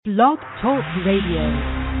Blog Talk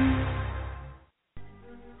Radio.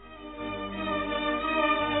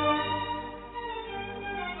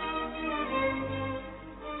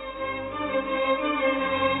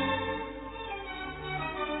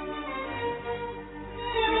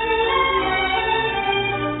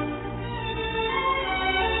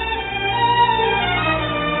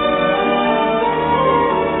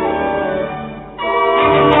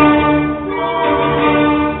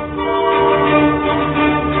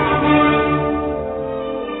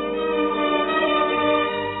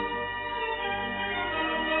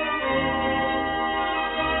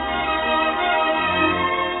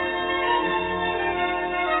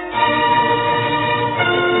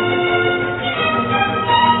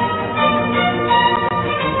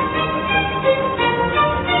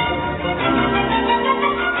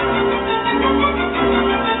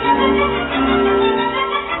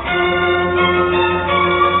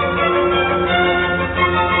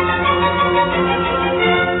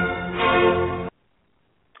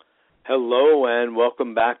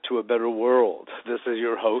 To a better world. This is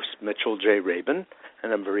your host, Mitchell J. Rabin,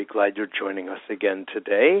 and I'm very glad you're joining us again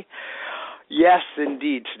today. Yes,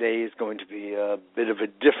 indeed, today is going to be a bit of a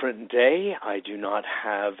different day. I do not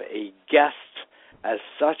have a guest as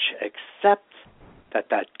such, except that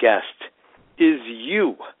guest is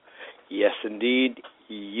you. Yes, indeed,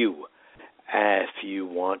 you. If you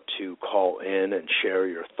want to call in and share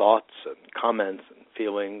your thoughts and comments and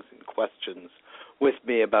feelings and questions with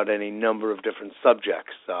me about any number of different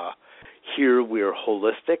subjects. Here we're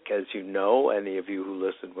holistic, as you know, any of you who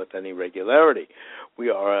listen with any regularity.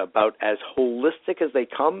 We are about as holistic as they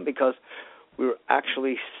come because we're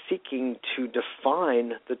actually seeking to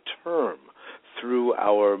define the term through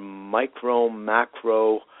our micro,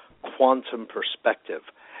 macro, quantum perspective.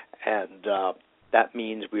 And that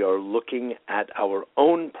means we are looking at our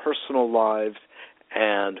own personal lives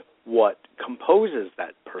and what composes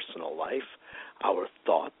that personal life, our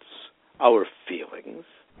thoughts, our feelings,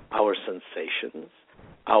 our sensations,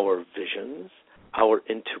 our visions, our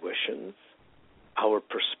intuitions, our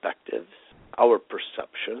perspectives, our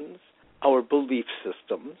perceptions, our belief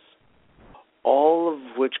systems, all of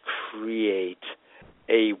which create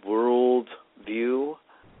a world view,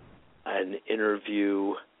 an inner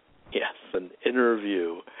view,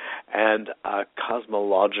 and a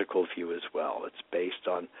cosmological view as well. It's based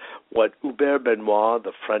on what Hubert Benoit,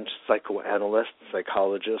 the French psychoanalyst,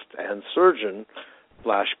 psychologist, and surgeon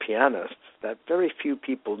 / pianist, that very few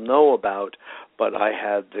people know about, but I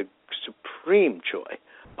had the supreme joy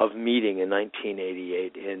of meeting in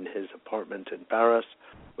 1988 in his apartment in Paris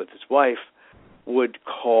with his wife, would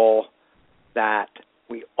call that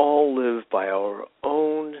we all live by our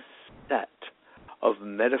own set of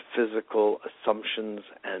metaphysical assumptions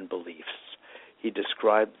and beliefs. He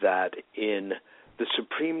described that in the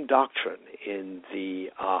Supreme Doctrine, in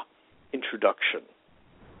the introduction.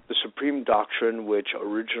 The Supreme Doctrine, which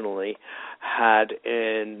originally had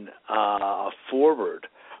a foreword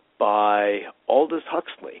by Aldous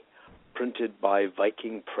Huxley, printed by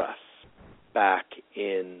Viking Press back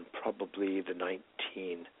in probably the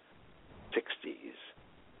 1960s.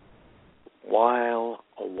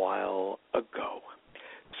 A while ago.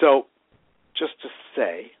 So, just to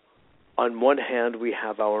say, on one hand, we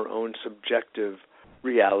have our own subjective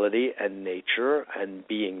reality and nature and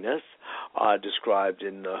beingness described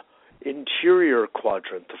in the interior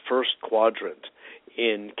quadrant, the first quadrant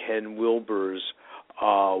in Ken Wilber's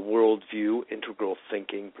worldview, integral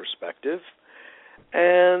thinking perspective.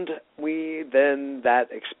 And that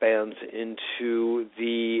expands into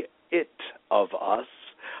the it of us,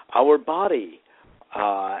 our body,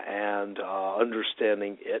 and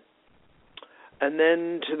understanding it. And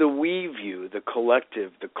then to the we view, the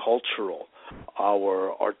collective, the cultural,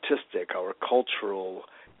 our artistic, our cultural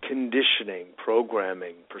conditioning,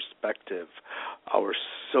 programming, perspective, our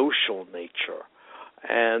social nature.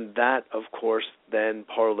 And that, of course, then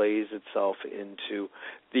parlays itself into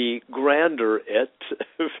the grander it,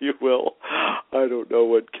 if you will. I don't know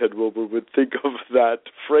what Ken Wilber would think of that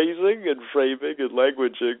phrasing and framing and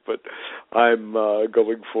languaging, but I'm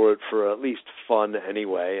going for it for at least fun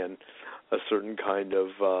anyway and a certain kind of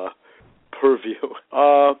purview.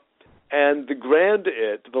 And the grand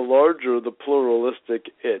it, the larger, the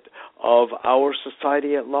pluralistic it of our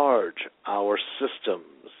society at large, our systems,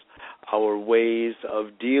 our ways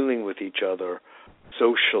of dealing with each other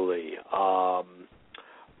socially, our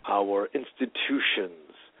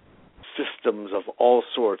institutions, systems of all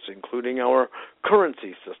sorts, including our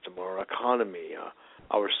currency system, our economy,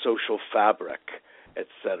 our social fabric,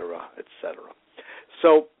 etc., etc.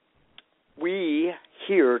 So we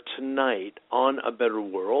here tonight on A Better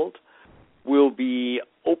World We'll be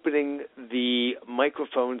opening the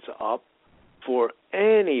microphones up for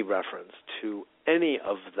any reference to any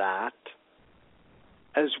of that,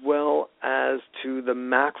 as well as to the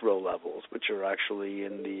macro levels, which are actually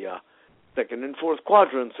in the second and fourth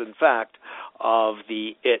quadrants, in fact, of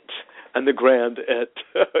the it and the grand it.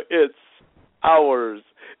 It's ours.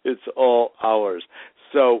 It's all ours.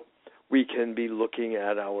 So we can be looking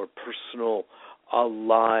at our personal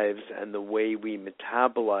lives and the way we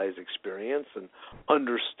metabolize experience and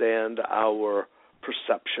understand our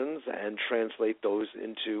perceptions and translate those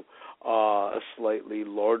into a slightly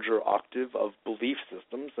larger octave of belief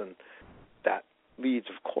systems, and that leads,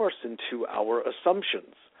 of course, into our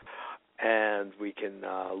assumptions. And we can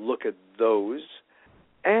look at those,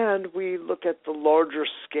 and we look at the larger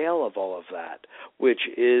scale of all of that, which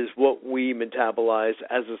is what we metabolize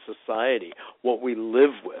as a society, what we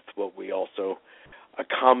live with, what we also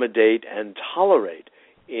accommodate and tolerate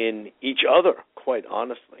in each other, quite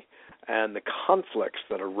honestly, and the conflicts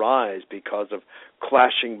that arise because of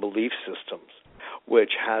clashing belief systems,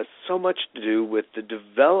 which has so much to do with the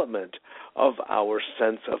development of our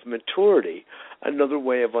sense of maturity. Another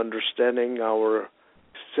way of understanding our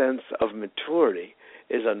sense of maturity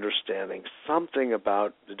is understanding something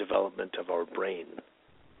about the development of our brain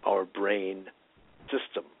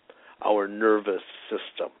system, our nervous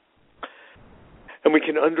system. And we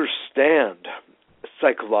can understand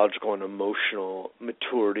psychological and emotional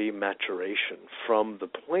maturity, maturation from the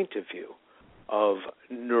point of view of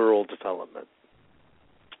neural development.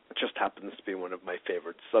 It just happens to be one of my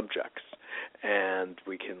favorite subjects. And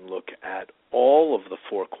we can look at all of the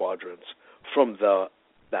four quadrants from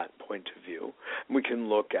that point of view. And we can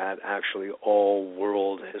look at actually all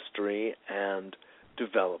world history and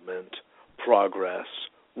development, progress,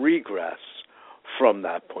 regress from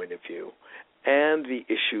that point of view, and the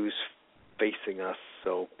issues facing us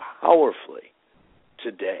so powerfully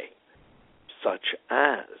today, such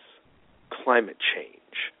as climate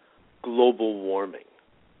change, global warming,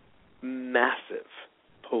 massive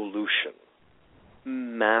pollution,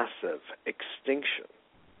 massive extinction,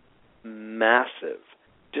 massive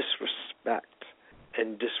disrespect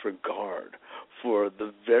and disregard for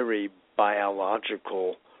the very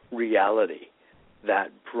biological reality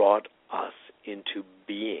that brought us into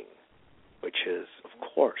being, which is, of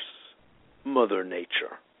course, Mother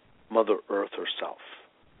Nature, Mother Earth herself,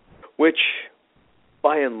 which,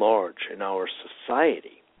 by and large, in our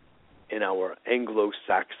society, in our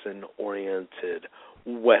Anglo-Saxon-oriented,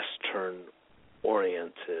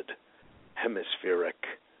 Western-oriented, hemispheric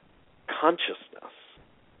consciousness,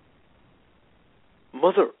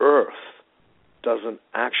 Mother Earth doesn't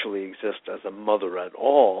actually exist as a mother at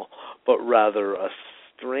all, but rather a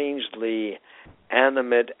strangely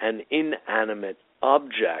animate and inanimate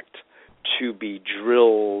object to be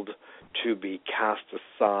drilled, to be cast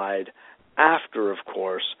aside, after, of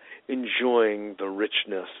course, enjoying the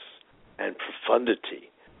richness and profundity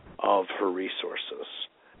of her resources,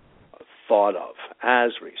 thought of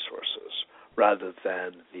as resources, rather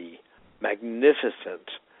than the magnificent,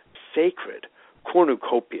 sacred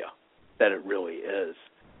cornucopia that it really is,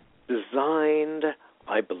 designed,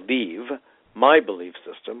 I believe, my belief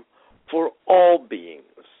system, for all beings,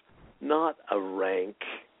 not a rank,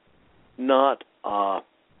 not a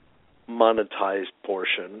monetized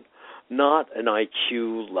portion, not an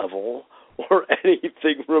IQ level, or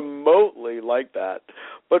anything remotely like that,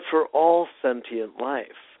 but for all sentient life,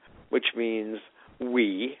 which means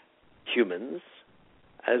we, humans,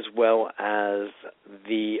 as well as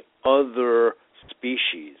the other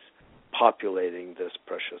species populating this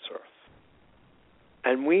precious earth.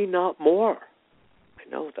 And we not more. I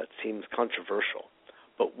know that seems controversial,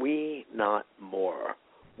 but we not more.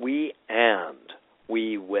 We and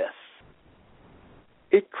we with.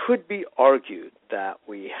 It could be argued that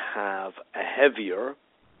we have a heavier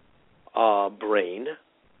brain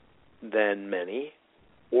than many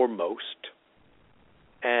or most,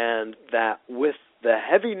 and that with the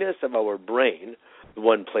heaviness of our brain, the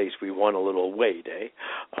one place we want a little weight,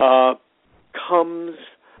 comes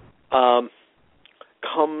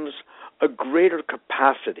a greater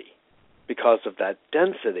capacity because of that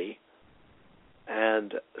density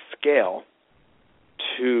and scale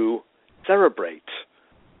to cerebrate.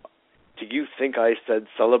 Do you think I said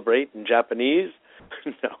celebrate in Japanese?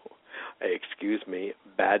 No. Excuse me,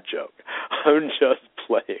 bad joke. I'm just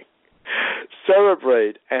playing.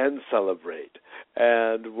 Cerebrate and celebrate.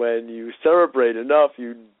 And when you cerebrate enough,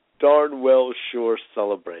 you darn well sure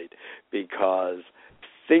celebrate, because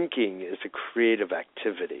thinking is a creative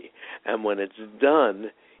activity. And when it's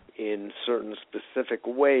done in certain specific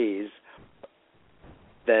ways,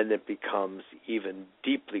 then it becomes even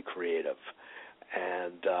deeply creative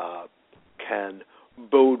and can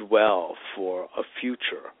bode well for a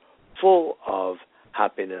future full of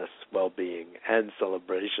happiness, well-being, and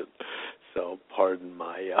celebration. So pardon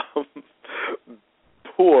my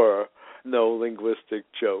poor, linguistic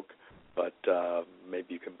joke, but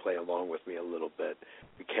maybe you can play along with me a little bit.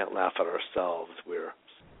 We can't laugh at ourselves. We're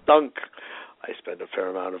stunk. I spend a fair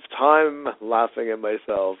amount of time laughing at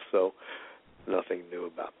myself, so nothing new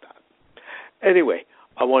about that. Anyway,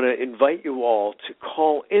 I want to invite you all to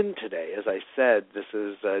call in today. As I said, this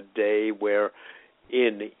is a day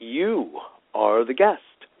wherein you are the guest.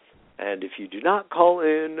 And if you do not call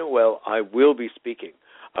in, well, I will be speaking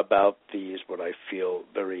about these, what I feel,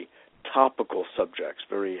 very topical subjects,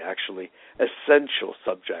 very actually essential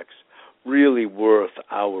subjects, really worth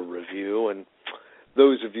our review. And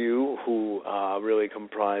those of you who really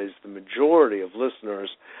comprise the majority of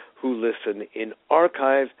listeners who listen in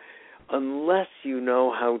archive, unless you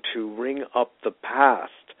know how to ring up the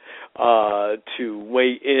past to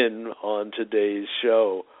weigh in on today's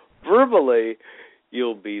show verbally,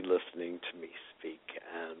 you'll be listening to me speak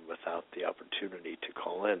and without the opportunity to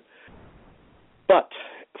call in. But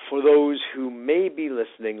for those who may be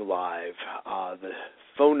listening live, the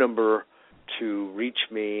phone number to reach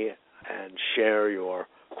me and share your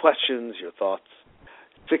questions, your thoughts,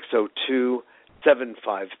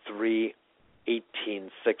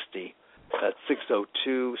 602-753-1860. That's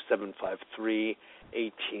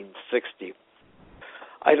 602-753-1860.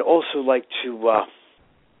 I'd also like to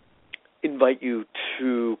invite you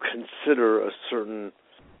to consider a certain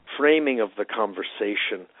framing of the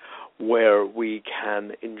conversation where we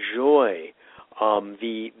can enjoy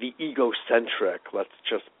the egocentric, let's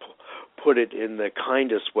just put it in the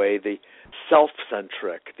kindest way, the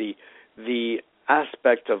self-centric, the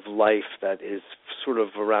aspect of life that is sort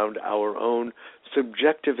of around our own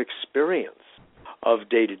subjective experience of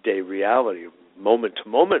day-to-day reality,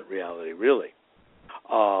 moment-to-moment reality, really.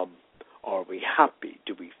 Are we happy?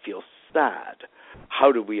 Do we feel sad?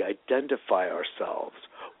 How do we identify ourselves?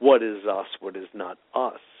 What is us? What is not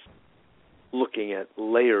us? Looking at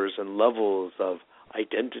layers and levels of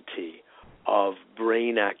identity, of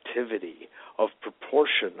brain activity, of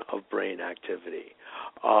proportion of brain activity,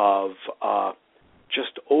 of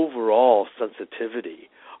just overall sensitivity,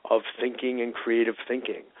 of thinking and creative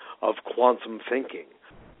thinking, of quantum thinking,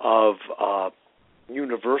 of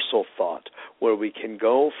universal thought, where we can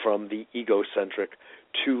go from the egocentric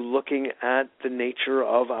to looking at the nature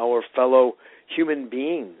of our fellow human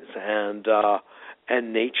beings and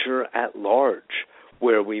nature at large,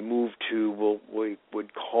 where we move to what we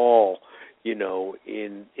would call,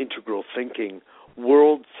 in integral thinking,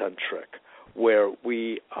 world-centric, where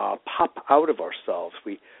we pop out of ourselves.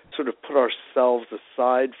 We sort of put ourselves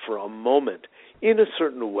aside for a moment in a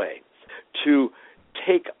certain way to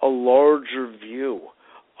take a larger view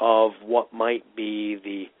of what might be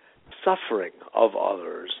the suffering of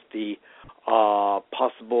others, the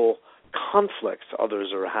possible conflicts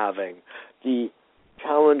others are having, the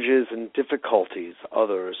challenges and difficulties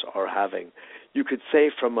others are having. You could say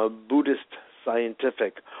from a Buddhist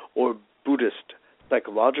scientific or Buddhist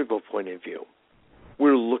psychological point of view,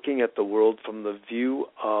 we're looking at the world from the view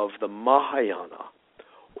of the Mahayana,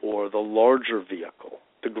 or the larger vehicle,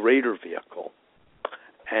 the greater vehicle,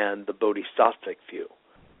 and the bodhisattvic view,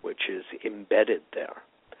 which is embedded there,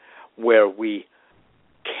 where we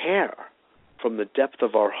care from the depth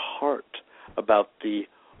of our heart about the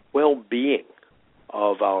well-being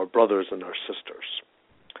of our brothers and our sisters.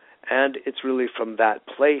 And it's really from that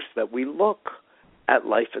place that we look at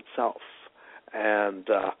life itself. And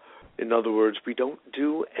in other words, we don't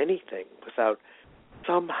do anything without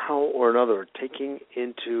somehow or another taking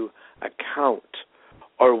into account,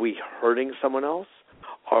 are we hurting someone else?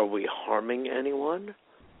 Are we harming anyone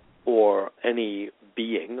or any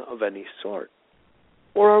being of any sort?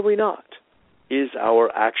 Or are we not? Is our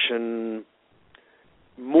action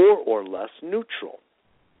more or less neutral?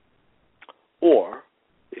 Or,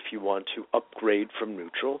 if you want to upgrade from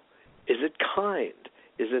neutral, is it kind?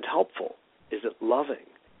 Is it helpful? Is it loving?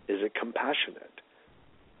 Is it compassionate?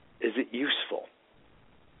 Is it useful?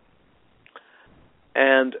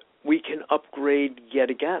 And we can upgrade yet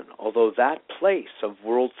again, although that place of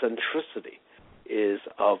world centricity is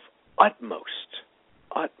of utmost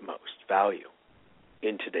value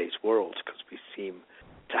in today's world, because we seem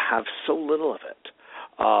to have so little of it.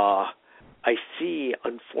 I see,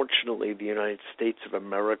 unfortunately, the United States of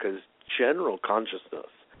America's general consciousness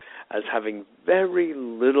as having very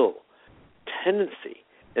little tendency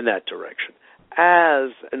in that direction,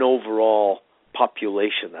 as an overall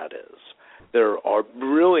population, that is. There are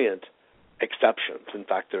brilliant exceptions. In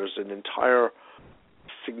fact, there's an entire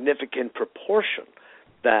significant proportion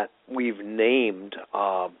that we've named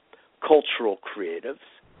cultural creatives.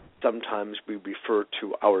 Sometimes we refer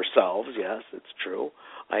to ourselves, yes, it's true.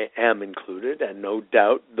 I am included, and no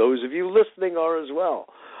doubt those of you listening are as well,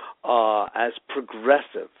 as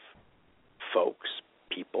progressive folks,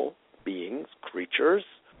 people, beings, creatures,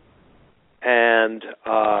 and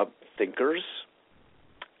thinkers,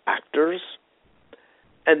 actors.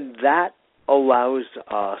 And that allows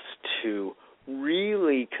us to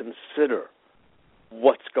really consider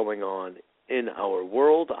what's going on in our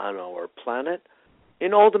world, on our planet,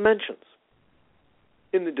 in all dimensions.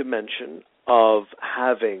 In the dimension of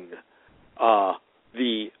having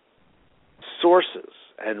the sources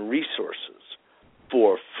and resources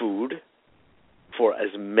for food for as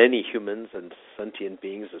many humans and sentient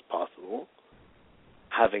beings as possible,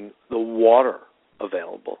 having the water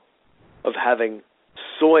available, of having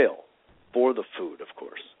soil for the food, of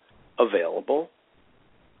course, available,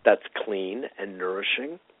 that's clean and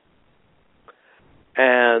nourishing,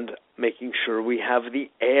 and making sure we have the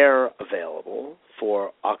air available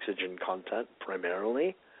for oxygen content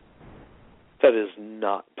primarily, that is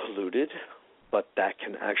not polluted, but that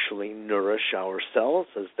can actually nourish our cells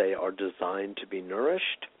as they are designed to be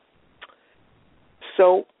nourished.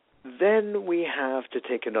 So then we have to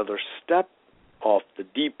take another step off the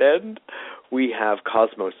deep end. We have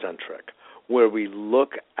cosmocentric, where we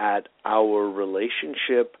look at our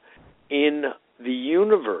relationship in the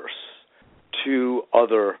universe to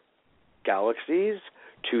other galaxies,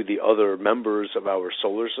 to the other members of our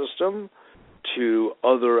solar system, to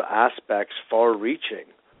other aspects far-reaching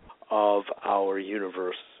of our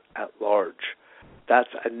universe at large. That's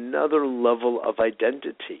another level of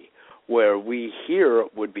identity where we here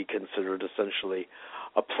would be considered essentially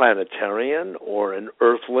a planetarian or an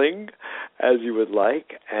earthling, as you would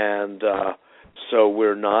like, and so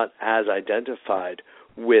we're not as identified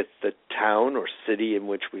with the town or city in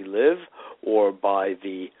which we live or by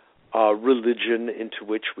the religion into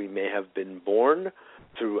which we may have been born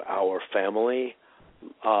through our family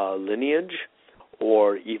lineage,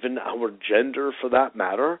 or even our gender for that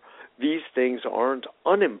matter. These things aren't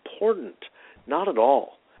unimportant, not at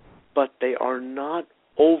all, but they are not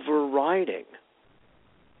overriding.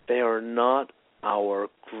 They are not our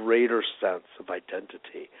greater sense of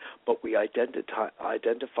identity, but we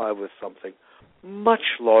identify with something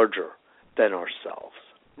much larger than ourselves,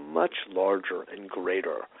 much larger and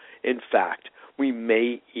greater. In fact, we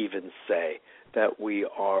may even say that we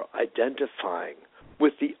are identifying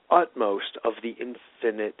with the utmost of the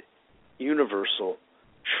infinite universal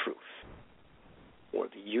truth, or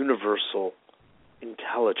the universal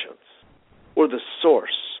intelligence, or the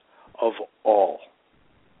source of all.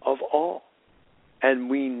 And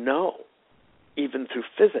we know, even through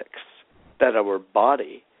physics, that our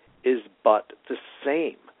body is but the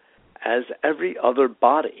same as every other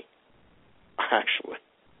body, actually,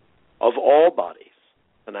 of all bodies.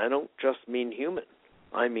 And I don't just mean human.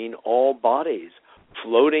 I mean all bodies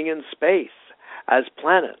floating in space, as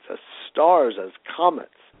planets, as stars, as comets,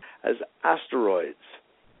 as asteroids,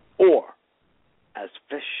 or as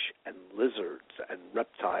fish and lizards and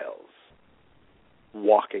reptiles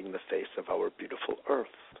walking the face of our beautiful Earth.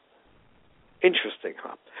 Interesting,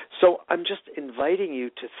 huh? So I'm just inviting you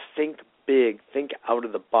to think big, think out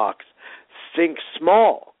of the box, think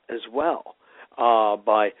small as well,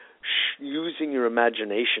 by using your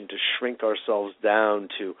imagination to shrink ourselves down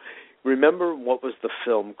to, remember what was the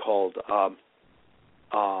film called,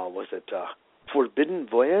 was it Forbidden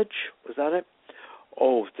Voyage? Was that it?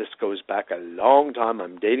 Oh, this goes back a long time.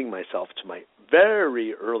 I'm dating myself to my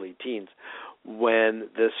very early teens when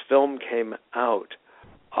this film came out.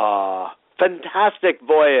 Fantastic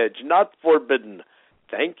Voyage, not Forbidden.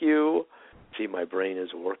 Thank you. See, my brain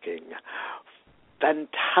is working.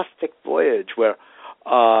 Fantastic Voyage, where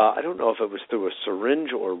I don't know if it was through a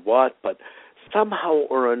syringe or what, but somehow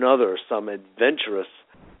or another, some adventurous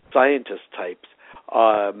scientist types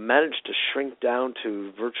managed to shrink down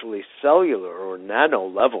to virtually cellular or nano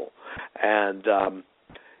level and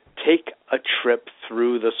take a trip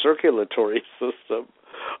through the circulatory system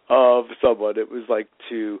of someone. It was like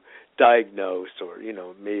to diagnose or,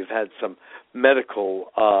 may have had some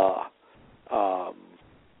medical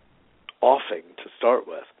offing to start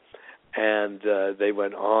with. And they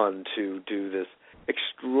went on to do this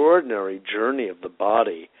extraordinary journey of the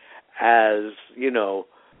body as,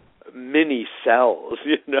 mini cells,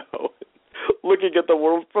 looking at the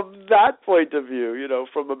world from that point of view,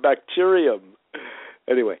 from a bacterium.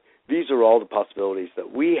 Anyway, these are all the possibilities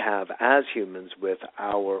that we have as humans with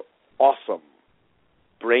our awesome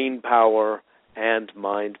brain power and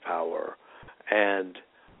mind power and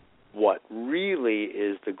what really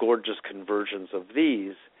is the gorgeous convergence of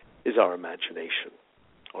these is our imagination.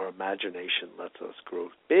 Our imagination lets us grow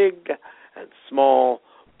big and small,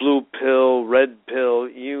 blue pill, red pill,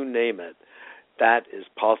 you name it. That is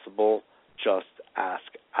possible. Just ask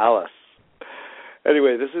Alice.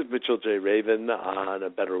 Anyway, this is Mitchell J. Rabin on A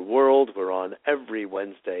Better World. We're on every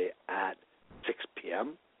Wednesday at 6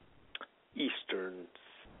 p.m. Eastern.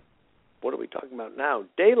 What are we talking about now?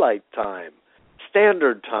 Daylight time,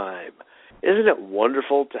 standard time. Isn't it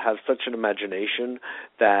wonderful to have such an imagination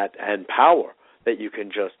and power that you can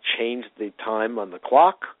just change the time on the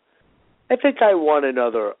clock? I think I want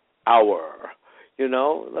another hour.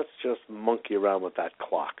 Let's just monkey around with that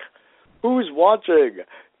clock. Who's watching?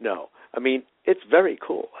 No. I mean, it's very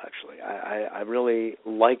cool, actually. I really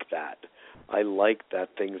like that. I like that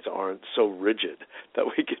things aren't so rigid, that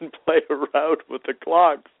we can play around with the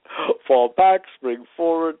clocks, fall back, spring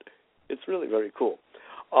forward. It's really very cool.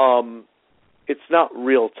 It's not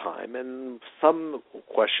real time, and some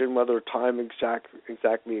question whether time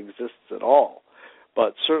exactly exists at all.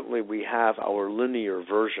 But certainly we have our linear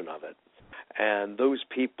version of it. And those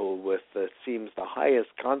people with, it seems, the highest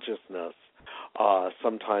consciousness,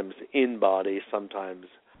 sometimes in body, sometimes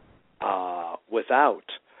without,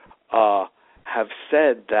 have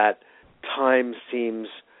said that time seems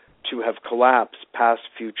to have collapsed past,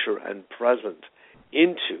 future, and present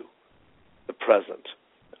into the present.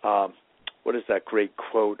 What is that great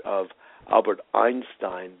quote of Albert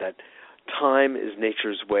Einstein, that time is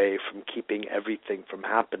nature's way from keeping everything from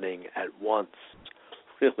happening at once?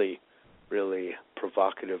 Really, really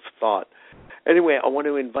provocative thought. Anyway, I want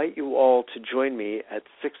to invite you all to join me at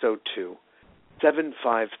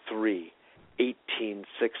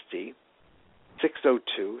 602-753-1860.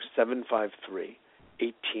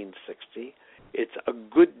 602-753-1860. It's a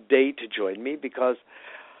good day to join me because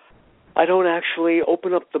I don't actually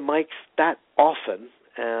open up the mics that often,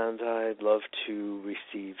 and I'd love to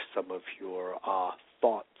receive some of your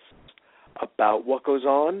thoughts about what goes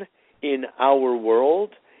on in our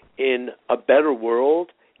world, in a better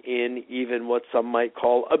world, in even what some might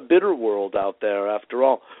call a bitter world out there. After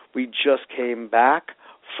all, we just came back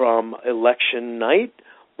from election night,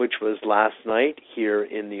 which was last night here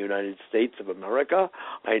in the United States of America.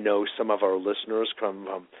 I know some of our listeners come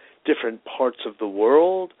from different parts of the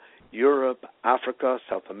world, Europe, Africa,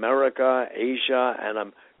 South America, Asia, and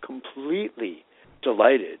I'm completely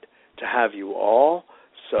delighted to have you all.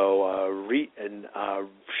 So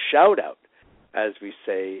shout out, as we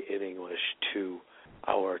say in English, to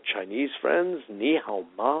our Chinese friends, ni hao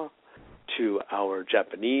ma, to our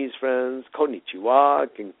Japanese friends, konnichiwa,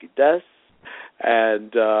 genki desu,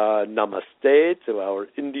 and namaste to our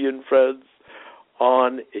Indian friends.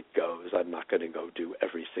 On it goes. I'm not going to go do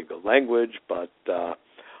every single language, but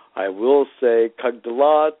I will say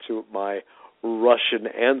kagdala to my Russian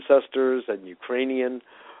ancestors and Ukrainian.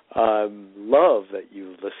 Love that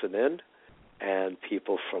you listen in, and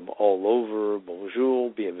people from all over, bonjour,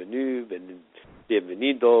 bienvenue,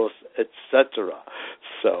 bienvenidos, etc.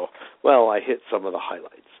 So, well, I hit some of the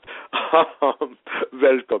highlights.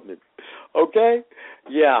 Welcome. Okay?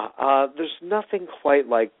 Yeah, there's nothing quite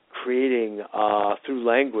like creating, through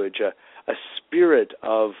language, a spirit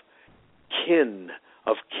of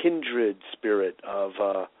kindred spirit, of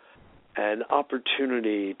an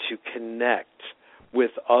opportunity to connect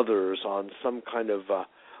with others on some kind of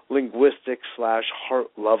linguistic/heart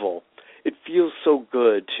level. It feels so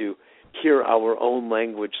good to hear our own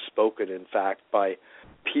language spoken, in fact, by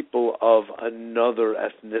people of another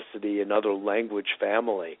ethnicity, another language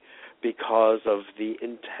family, because of the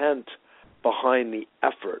intent behind the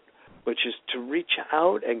effort, which is to reach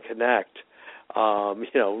out and connect,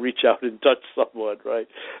 reach out and touch someone, right?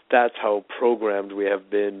 That's how programmed we have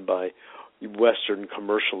been by Western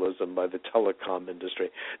commercialism, by the telecom industry.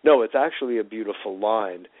 No, it's actually a beautiful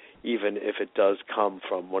line, even if it does come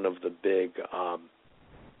from one of the big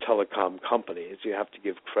telecom companies. You have to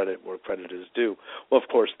give credit where credit is due. Well, of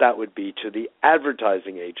course, that would be to the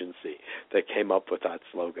advertising agency that came up with that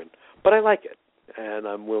slogan. But I like it, and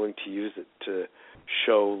I'm willing to use it to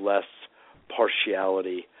show less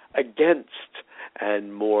partiality against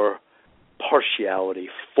and more partiality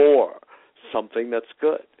for something that's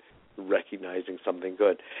good, recognizing something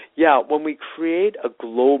good. Yeah, when we create a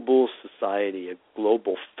global society, a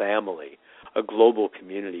global family, a global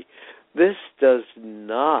community, this does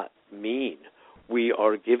not mean we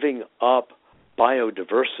are giving up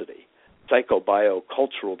biodiversity,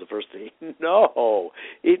 psycho-biocultural diversity. No,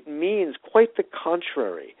 it means quite the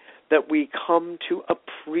contrary, that we come to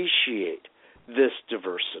appreciate this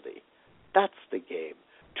diversity. That's the game,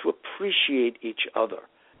 to appreciate each other,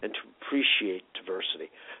 and to appreciate diversity.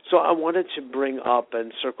 So I wanted to bring up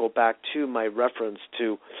and circle back to my reference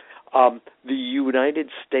to the United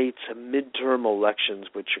States midterm elections,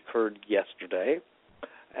 which occurred yesterday,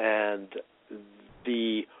 and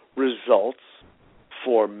the results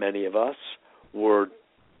for many of us were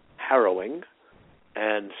harrowing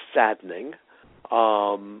and saddening.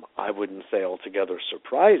 I wouldn't say altogether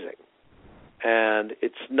surprising. And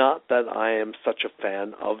it's not that I am such a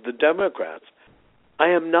fan of the Democrats. I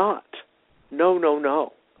am not.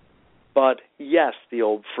 No. But yes, the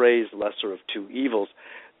old phrase, lesser of two evils,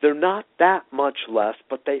 they're not that much less,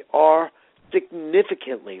 but they are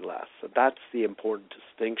significantly less. That's the important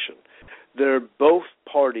distinction. Both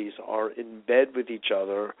parties are in bed with each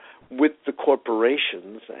other, with the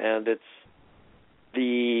corporations, and it's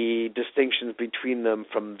the distinctions between them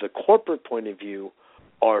from the corporate point of view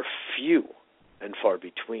are few and far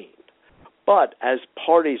between. But as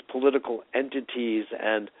parties, political entities,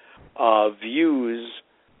 and views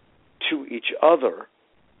to each other,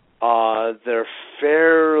 they're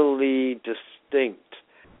fairly distinct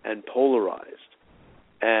and polarized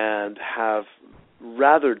and have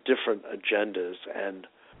rather different agendas and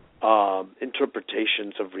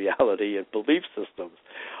interpretations of reality and belief systems.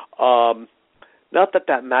 Not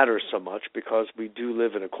that matters so much, because we do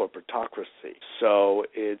live in a corporatocracy. So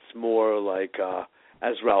it's more like,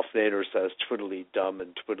 as Ralph Nader says, twiddly-dum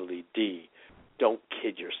and twiddly-dee. Don't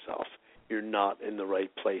kid yourself. You're not in the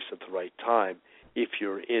right place at the right time if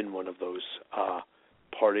you're in one of those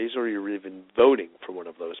parties, or you're even voting for one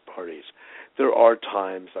of those parties. There are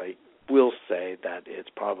times, I will say, that it's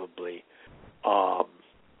probably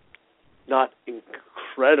not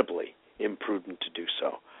incredibly imprudent to do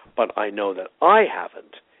so. But I know that I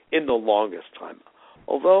haven't in the longest time,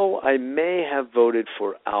 although I may have voted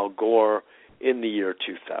for Al Gore in the year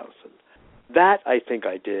 2000. That I think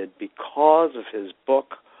I did because of his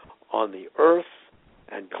book on the earth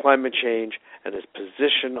and climate change and his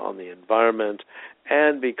position on the environment,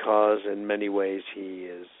 and because in many ways he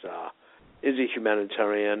is a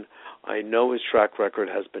humanitarian. I know his track record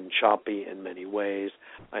has been choppy in many ways.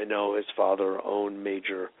 I know his father owned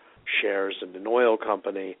major shares in an oil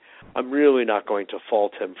company. I'm really not going to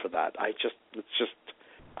fault him for that. I just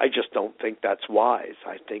don't think that's wise.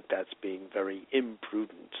 I think that's being very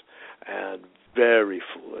imprudent and very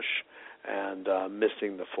foolish and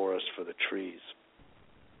missing the forest for the trees.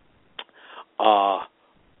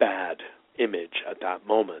 Bad image at that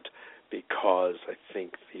moment, because I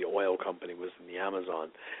think the oil company was in the Amazon,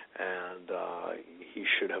 and he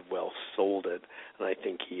should have well sold it, and I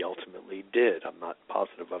think he ultimately did. I'm not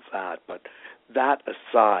positive of that, but that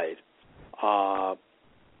aside,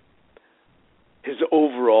 his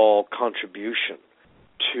overall contribution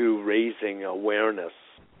to raising awareness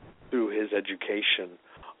through his education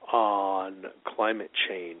on climate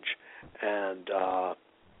change and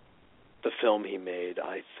the film he made,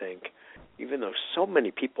 I think, even though so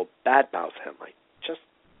many people badmouth him, I just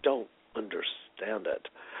don't understand it.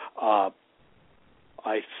 I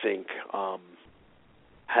think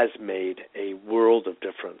has made a world of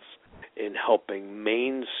difference in helping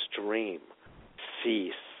mainstream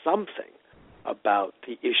see something about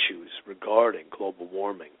the issues regarding global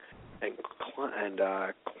warming and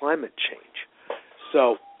climate change.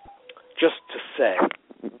 So, just to say,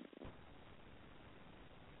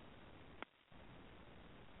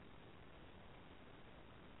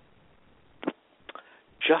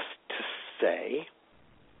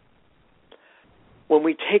 when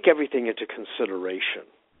we take everything into consideration,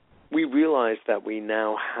 we realize that we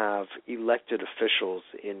now have elected officials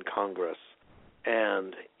in Congress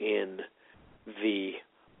and in the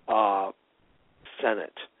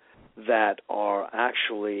Senate that are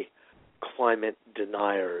actually climate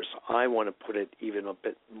deniers. I want to put it even a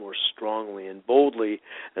bit more strongly and boldly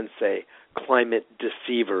and say climate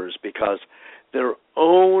deceivers, because their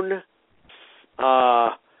own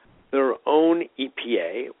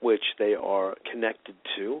EPA, which they are connected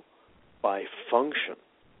to by function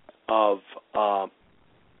of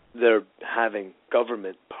their having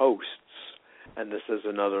government posts, and this is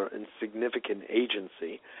another insignificant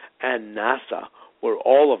agency, and NASA, where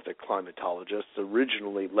all of the climatologists,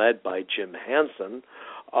 originally led by Jim Hansen,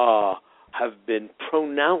 have been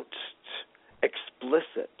pronounced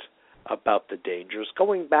explicit about the dangers,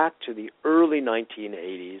 going back to the early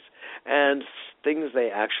 1980s, and things they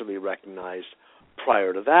actually recognized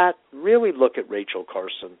prior to that. Really look at Rachel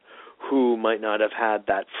Carson, who might not have had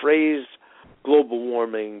that phrase, global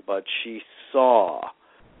warming, but she saw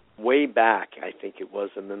way back, I think it was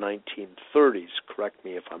in the 1930s, correct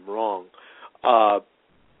me if I'm wrong,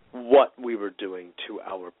 what we were doing to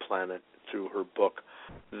our planet through her book,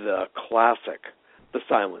 the classic the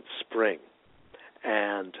silent spring.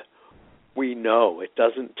 And we know it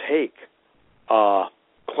doesn't take a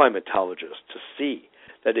climatologist to see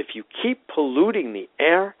that if you keep polluting the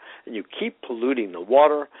air and you keep polluting the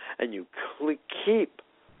water and you keep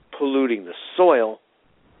polluting the soil,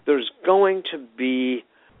 there's going to be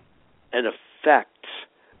an effect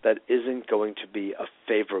that isn't going to be a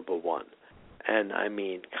favorable one. And I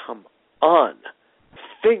mean, come on.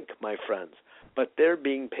 Think, my friends. But they're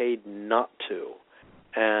being paid not to.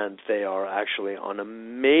 And they are actually on a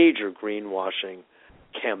major greenwashing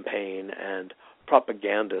campaign and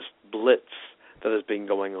propagandist blitz that has been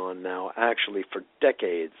going on now actually for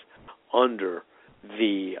decades under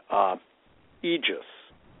the aegis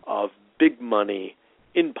of big money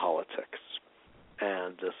in politics.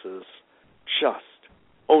 And this is just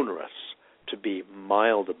onerous, to be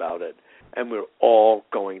mild about it, and we're all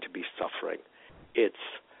going to be suffering. It's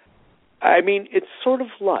sort of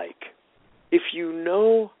like if you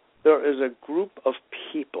know there is a group of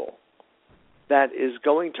people that is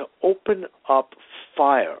going to open up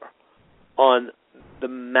fire on the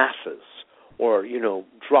masses or,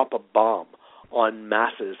 drop a bomb on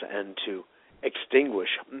masses and to extinguish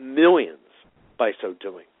millions by so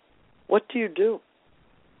doing. What do you do?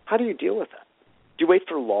 How do you deal with that? Do you wait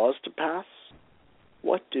for laws to pass?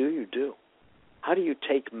 What do you do? How do you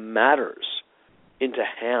take matters into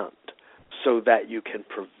hand so that you can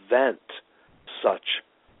prevent such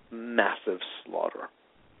massive slaughter?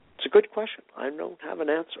 It's a good question. I don't have an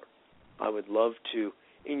answer. I would love to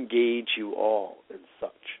engage you all in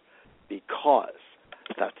such because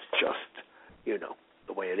that's just,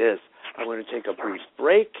 the way it is. I'm going to take a brief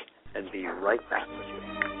break and be right back with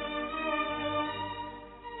you.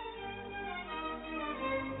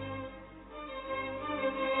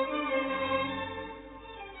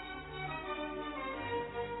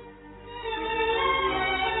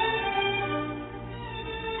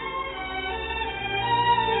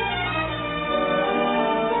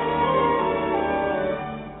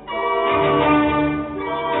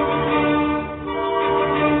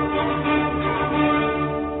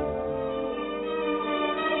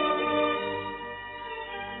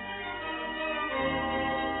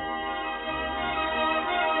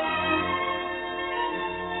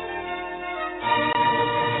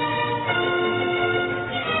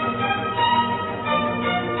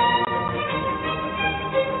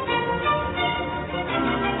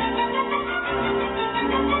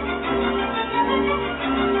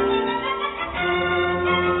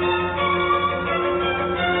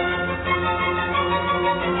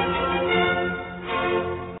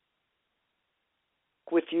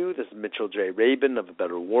 This is Mitchell J. Rabin of A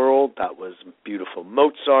Better World. That was beautiful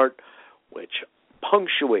Mozart, which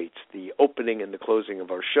punctuates the opening and the closing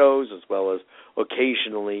of our shows, as well as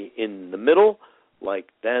occasionally in the middle. Like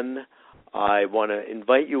then, I want to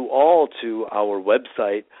invite you all to our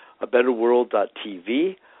website,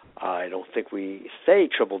 abetterworld.tv. I don't think we say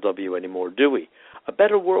W anymore, do we?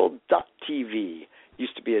 abetterworld.tv.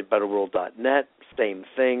 Used to be at betterworld.net, same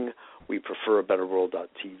thing. We prefer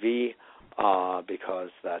abetterworld.tv. Because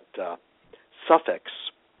that suffix,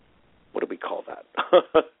 what do we call that?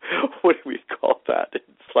 What do we call that in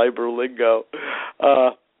cyber lingo?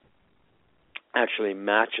 Actually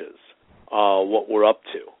matches what we're up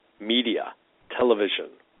to. Media, television,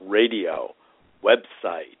 radio,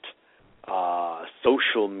 website,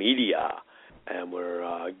 social media, and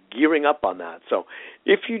we're gearing up on that. So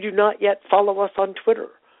if you do not yet follow us on Twitter,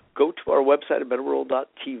 go to our website at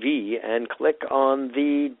betterworld.tv and click on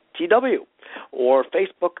the TW, or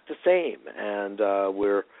Facebook the same. And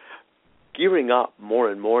we're gearing up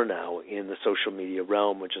more and more now in the social media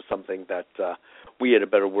realm, which is something that we at A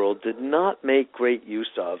Better World did not make great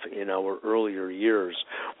use of in our earlier years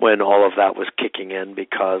when all of that was kicking in,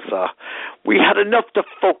 because we had enough to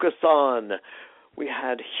focus on. We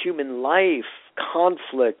had human life,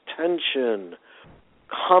 conflict, tension,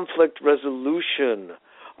 conflict resolution,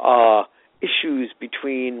 issues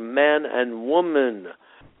between man and woman,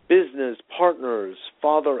 business partners,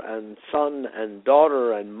 father and son and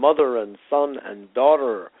daughter, and mother and son and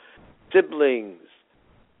daughter, siblings,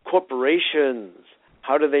 corporations.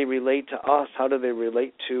 How do they relate to us? How do they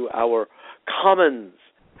relate to our commons?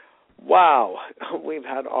 Wow, we've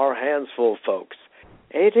had our hands full, folks.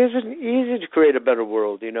 It isn't easy to create a better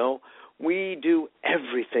world, We do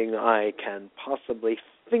everything I can possibly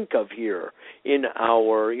think of here in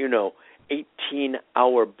our,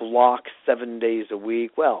 18-hour block, 7 days a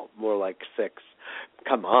week. Well, more like 6.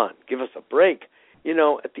 Come on, give us a break.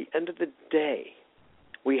 At the end of the day,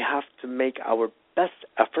 we have to make our best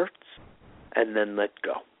efforts and then let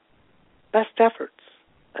go. Best efforts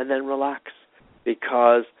and then relax,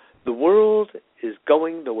 because the world is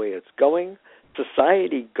going the way it's going,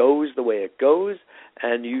 society goes the way it goes,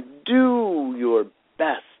 and you do your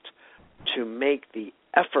best to make the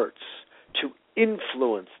efforts to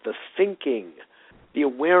influence the thinking, the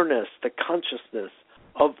awareness, the consciousness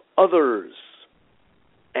of others.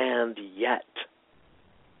 And yet,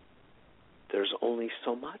 there's only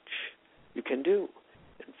so much you can do.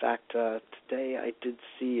 In fact, today I did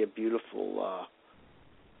see a beautiful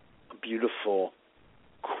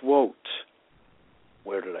quote.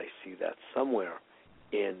 Where did I see that? Somewhere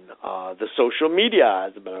in the social media,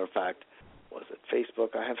 as a matter of fact. Was it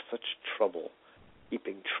Facebook? I have such trouble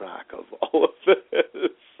keeping track of all of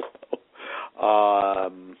this.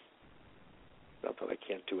 Not that I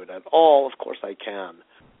can't do it at all. Of course I can.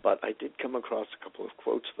 But I did come across a couple of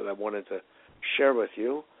quotes that I wanted to share with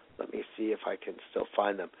you. Let me see if I can still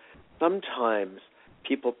find them. Sometimes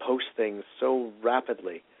people post things so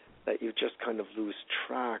rapidly that you just kind of lose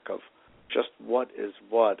track of just what is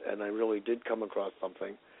what. And I really did come across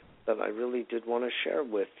something that I really did want to share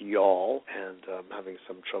with y'all, and I'm having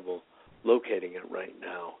some trouble locating it right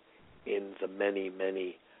now in the many,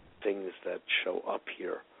 many things that show up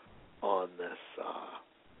here on this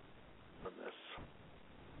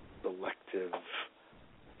selective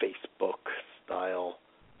Facebook style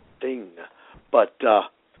thing. But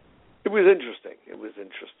it was interesting.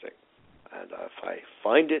 And if I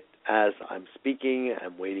find it as I'm speaking,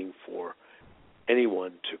 I'm waiting for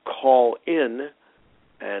anyone to call in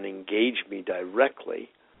and engage me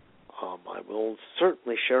directly, I will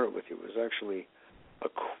certainly share it with you. It was actually a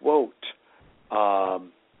quote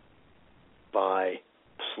by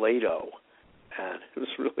Plato, and it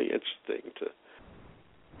was really interesting to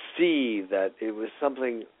see that it was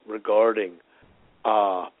something regarding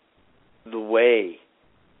the way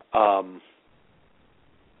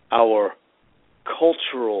our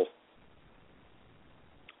cultural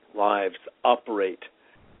lives operate,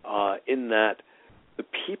 in that the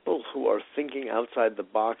people who are thinking outside the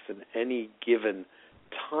box in any given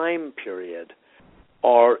time period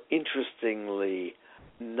are interestingly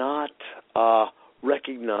not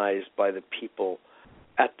recognized by the people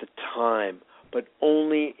at the time, but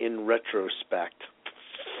only in retrospect.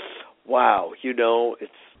 Wow,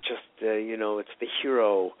 it's just, it's the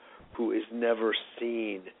hero who is never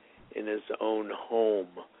seen in his own home.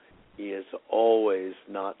 He is always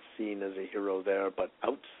not seen as a hero there, but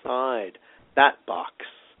outside that box.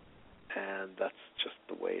 And that's just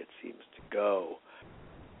the way it seems to go.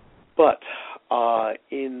 But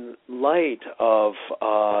in light of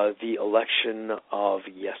the election of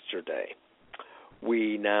yesterday,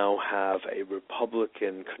 we now have a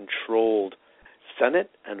Republican-controlled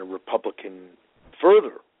Senate and a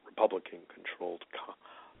further Republican-controlled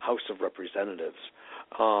House of Representatives.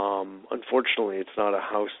 Unfortunately, it's not a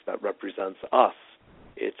House that represents us.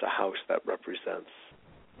 It's a House that represents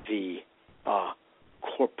the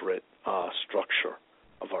corporate structure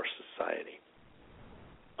of our society.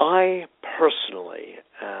 I personally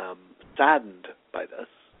am saddened by this,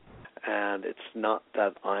 and it's not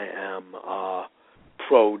that I am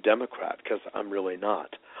pro-Democrat, because I'm really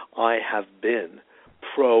not. I have been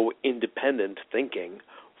pro-independent thinking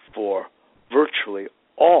for virtually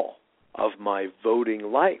all of my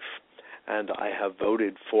voting life, and I have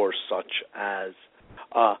voted for such as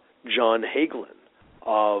John Hagelin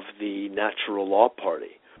of the Natural Law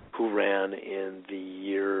Party, who ran in the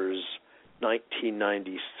years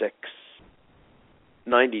 1996,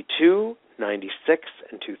 92, 96,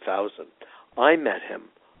 and 2000. I met him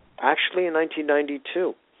actually in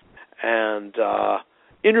 1992 and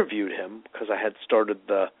interviewed him because I had started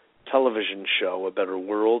the television show A Better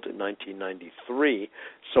World in 1993,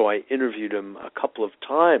 so I interviewed him a couple of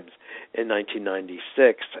times in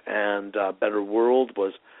 1996, and Better World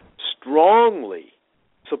was strongly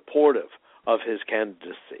supportive of his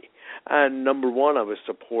candidacy. And number one, I was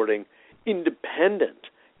supporting independent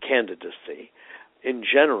candidacy in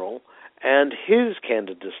general, and his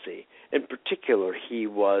candidacy in particular. He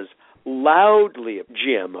was loudly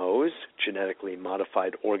GMOs, genetically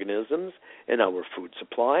modified organisms, in our food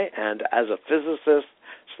supply, and as a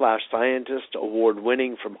physicist/scientist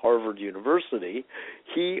award-winning from Harvard University,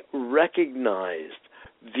 he recognized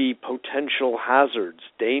the potential hazards,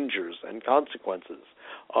 dangers, and consequences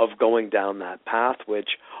of going down that path, which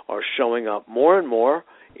are showing up more and more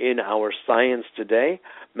in our science today.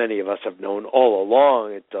 Many of us have known all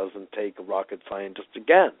along it doesn't take a rocket scientist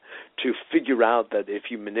again to figure out that if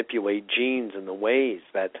you manipulate genes in the ways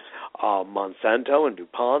that Monsanto and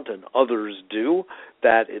DuPont and others do,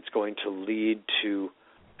 that it's going to lead to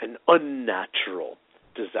an unnatural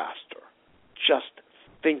disaster. Just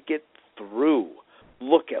think it through.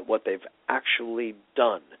 Look at what they've actually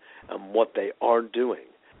done. and what they are doing.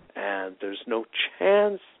 And there's no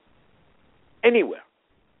chance anywhere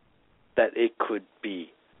that it could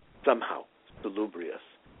be somehow salubrious,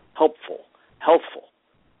 helpful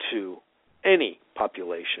to any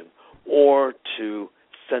population or to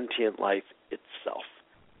sentient life itself.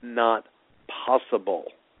 Not possible.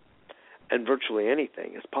 And virtually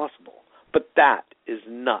anything is possible. But that is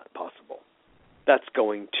not possible. That's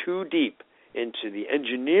going too deep into the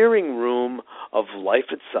engineering room of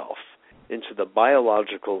life itself, into the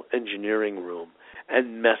biological engineering room,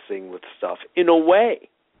 and messing with stuff in a way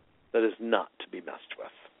that is not to be messed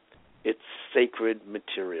with. It's sacred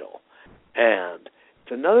material. And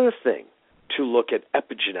it's another thing to look at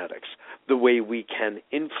epigenetics, the way we can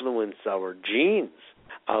influence our genes,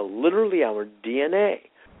 literally our DNA,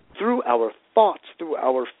 through our thoughts, through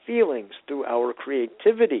our feelings, through our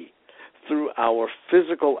creativity, through our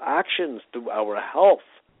physical actions, through our health.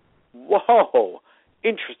 Whoa,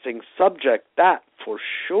 interesting subject, that for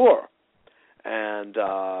sure. And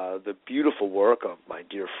the beautiful work of my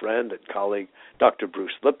dear friend and colleague, Dr.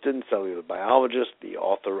 Bruce Lipton, cellular biologist, the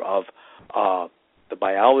author of The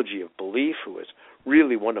Biology of Belief, who is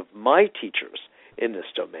really one of my teachers in this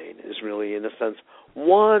domain, is really, in a sense,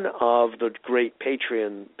 one of the great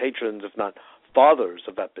patrons, if not fathers,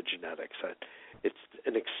 of epigenetics. It's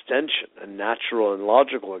an extension, a natural and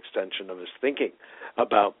logical extension of his thinking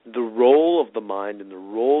about the role of the mind and the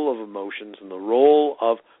role of emotions and the role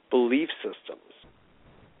of belief systems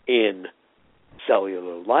in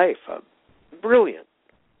cellular life. A brilliant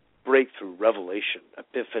breakthrough, revelation,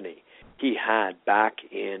 epiphany he had back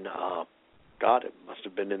in, it must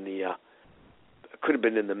have been in the, could have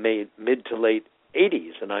been in the mid to late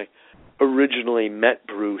 80s. And I originally met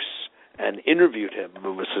Bruce and interviewed him. It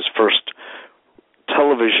was his first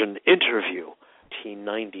television interview,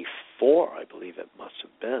 1994, I believe it must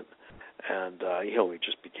have been. And, we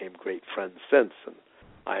just became great friends since. And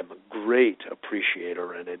I am a great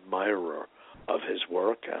appreciator and admirer of his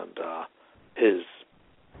work and his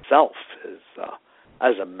self.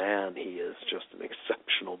 As a man, he is just an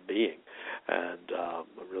exceptional being, and I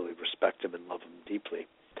really respect him and love him deeply.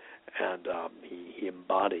 And he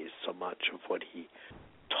embodies so much of what he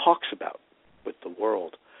talks about with the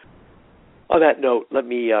world. On that note, let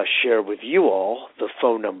me share with you all the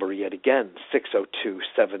phone number yet again,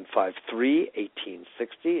 602-753-1860.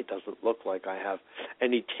 It doesn't look like I have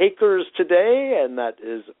any takers today, and that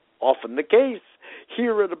is often the case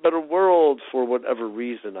here at A Better World. For whatever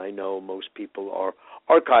reason, I know most people are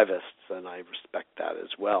archivists, and I respect that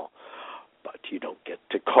as well. But you don't get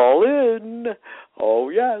to call in. Oh,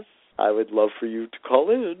 yes, I would love for you to call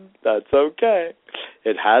in. That's okay.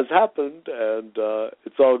 It has happened, and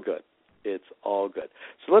it's all good. It's all good.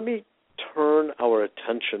 So let me turn our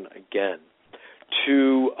attention again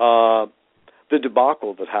to the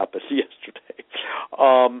debacle that happened yesterday,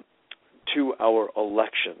 to our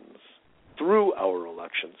elections, through our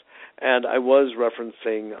elections. And I was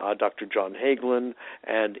referencing Dr. John Hagelin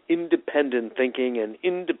and independent thinking and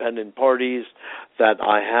independent parties that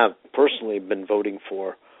I have personally been voting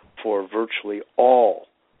for virtually all,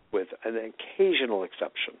 with an occasional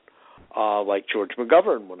exception. Like George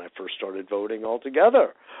McGovern when I first started voting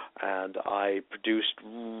altogether. And I produced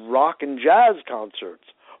rock and jazz concerts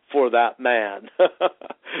for that man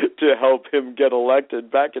to help him get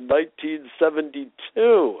elected back in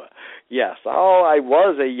 1972. Yes, I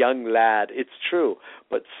was a young lad, it's true,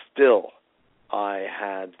 but still I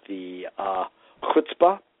had the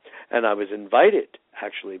chutzpah, and I was invited,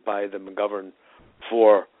 actually, by the McGovern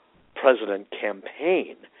for President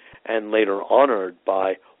campaign, and later honored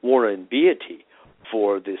by Warren Beatty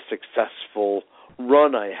for the successful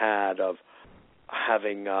run I had of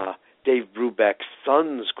having Dave Brubeck's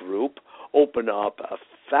Sons group open up a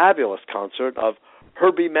fabulous concert of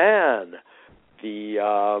Herbie Mann,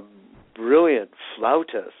 the brilliant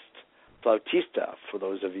flautista, for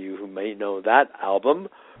those of you who may know that album.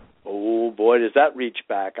 Oh, boy, does that reach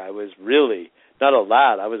back. I was really not a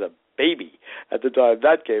lad. I was a baby at the time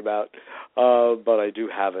that came out, but I do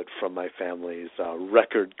have it from my family's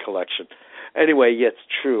record collection. Anyway, it's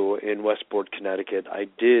true, in Westport, Connecticut, I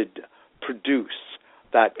did produce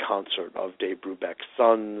that concert of Dave Brubeck's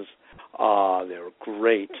Sons. They were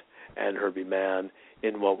great, and Herbie Mann,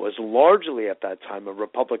 in what was largely at that time a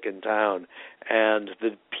Republican town, and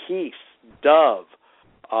the piece, Dove,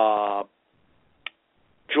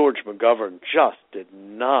 George McGovern just did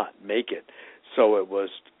not make it. So it was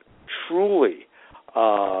truly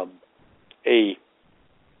a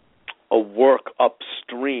work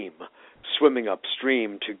upstream, swimming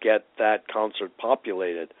upstream to get that concert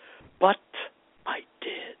populated. But I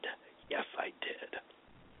did. Yes, I did.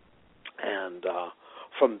 And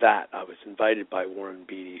from that, I was invited by Warren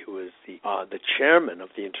Beatty, who is the chairman of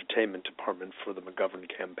the entertainment department for the McGovern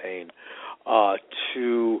campaign,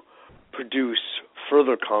 to produce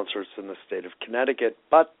further concerts in the state of Connecticut.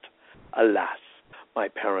 But alas, my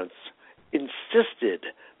parents insisted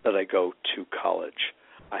that I go to college.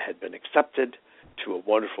 I had been accepted to a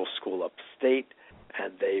wonderful school upstate,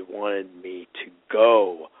 and they wanted me to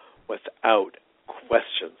go without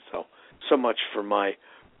question. So much for my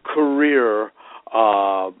career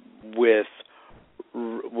with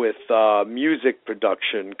music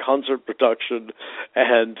production, concert production,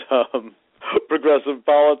 and progressive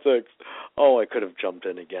politics. Oh, I could have jumped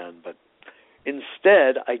in again, but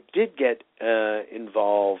instead I did get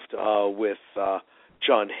involved with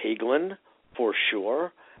John Hagelin, for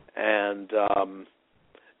sure, and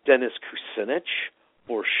Dennis Kucinich,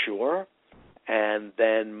 for sure, and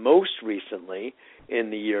then most recently in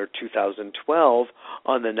the year 2012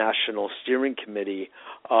 on the National Steering Committee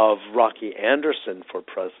of Rocky Anderson for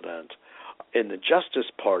president in the Justice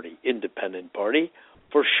Party, Independent Party,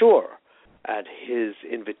 for sure, at his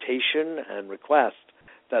invitation and request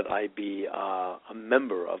that I be a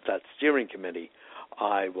member of that steering committee.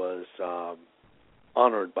 I was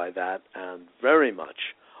honored by that and very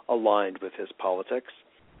much aligned with his politics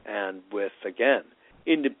and with, again,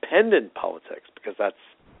 independent politics, because that's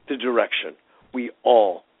the direction we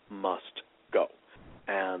all must go.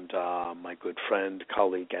 And my good friend,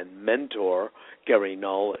 colleague, and mentor, Gary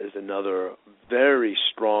Null, is another very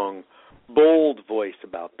strong, bold voice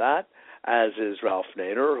about that, as is Ralph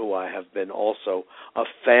Nader, who I have been also a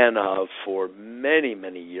fan of for many,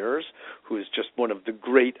 many years, who is just one of the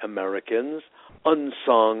great Americans,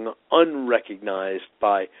 unsung, unrecognized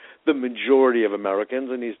by the majority of Americans,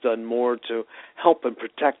 and he's done more to help and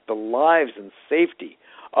protect the lives and safety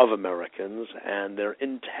of Americans and their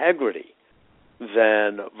integrity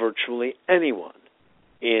than virtually anyone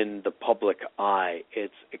in the public eye.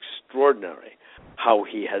 It's extraordinary how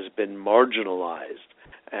he has been marginalized.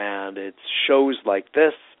 And it's shows like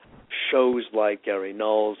this, shows like Gary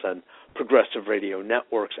Null's and progressive radio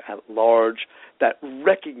networks at large that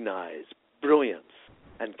recognize brilliance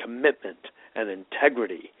and commitment and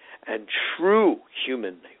integrity and true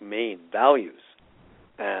humane values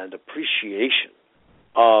and appreciation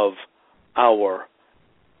of our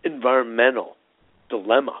environmental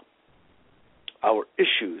dilemma, our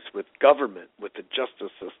issues with government, with the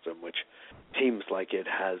justice system, which seems like it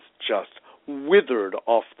has just withered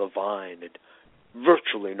off the vine. It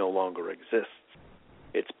virtually no longer exists.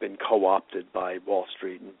 It's been co-opted by Wall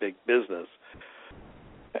Street and big business.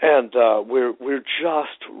 And we're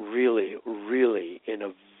just really, really in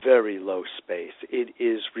a very low space. It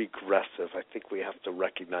is regressive. I think we have to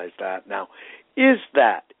recognize that. Now, is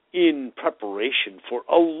that in preparation for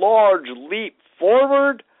a large leap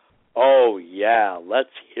forward? Oh, yeah, let's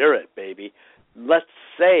hear it, baby. Let's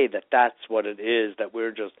say that that's what it is, that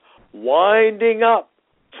we're just winding up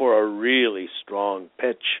for a really strong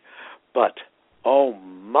pitch. But, oh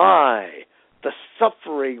my, the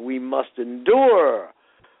suffering we must endure.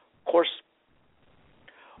 Of course,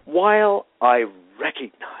 while I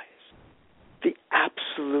recognize the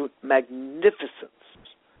absolute magnificence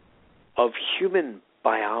of human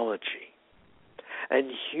biology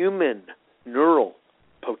and human neural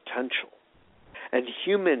potential and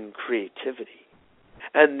human creativity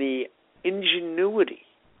and the ingenuity,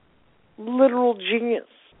 literal genius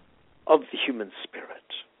of the human spirit,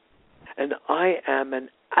 and I am an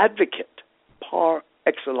advocate par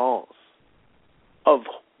excellence of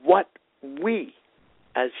what we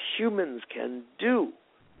as humans can do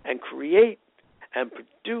and create and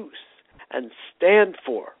produce and stand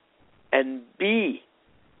for and be.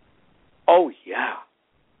 Oh yeah,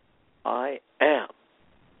 I am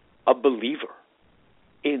a believer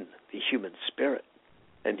in the human spirit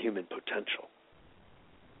and human potential.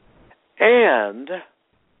 And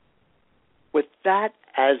with that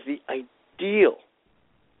as the ideal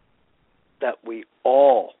that we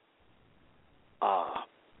all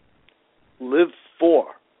live for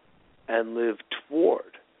and live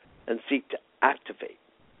toward and seek to activate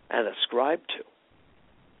and ascribe to,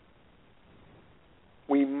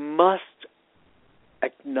 we must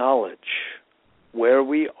acknowledge where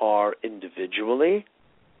we are individually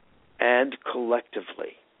and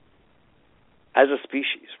collectively as a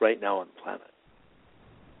species right now on the planet.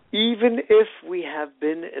 Even if we have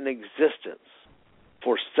been in existence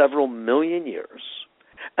for several million years,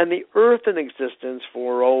 and the Earth in existence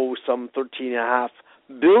for, some 13.5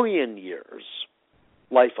 billion years,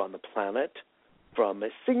 life on the planet, from a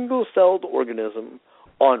single-celled organism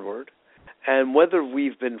onward, and whether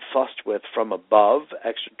we've been fussed with from above,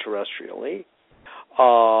 extraterrestrially,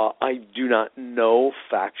 I do not know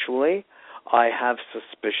factually. I have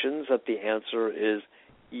suspicions that the answer is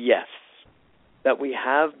yes, that we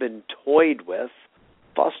have been toyed with,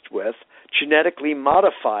 fussed with, genetically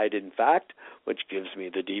modified, in fact, which gives me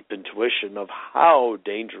the deep intuition of how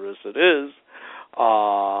dangerous it is.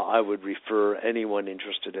 I would refer anyone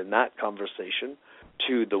interested in that conversation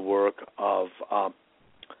to the work of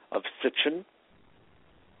Sitchin,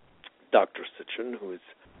 Dr. Sitchin, who is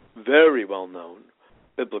very well known,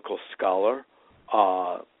 biblical scholar,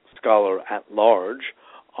 scholar at large,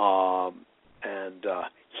 and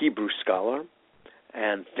Hebrew scholar,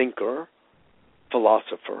 and thinker,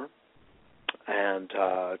 philosopher, and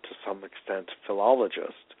to some extent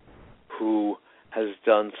philologist, who has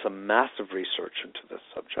done some massive research into this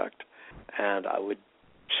subject, and I would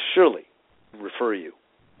surely refer you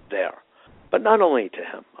there. But not only to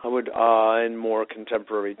him. I would, in more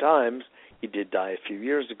contemporary times, he did die a few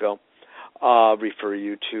years ago, refer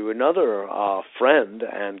you to another friend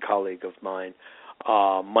and colleague of mine,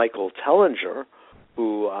 Michael Tellinger,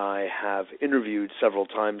 who I have interviewed several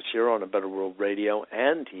times here on A Better World Radio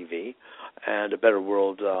and TV, and A Better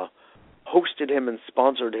World hosted him and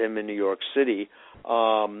sponsored him in New York City,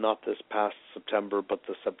 not this past September, but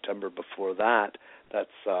the September before that.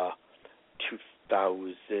 That's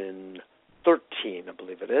 2013, I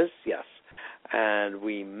believe it is, yes. And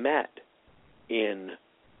we met in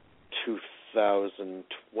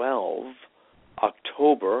 2012,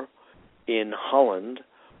 October, in Holland,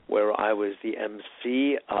 where I was the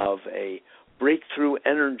MC of a breakthrough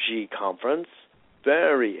energy conference,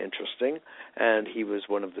 very interesting, and he was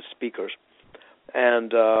one of the speakers.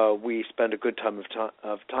 And we spent a good time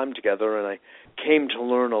of time together, and I came to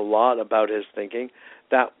learn a lot about his thinking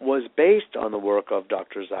that was based on the work of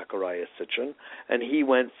Dr. Zecharia Sitchin, and he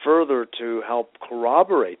went further to help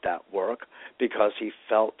corroborate that work because he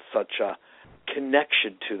felt such a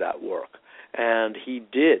connection to that work. And he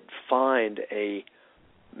did find a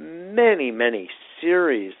many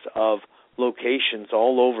series of locations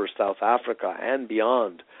all over South Africa and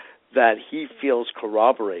beyond that he feels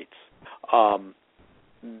corroborates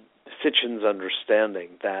Sitchin's understanding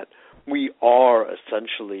that we are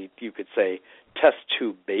essentially, you could say, test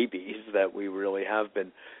tube babies, that we really have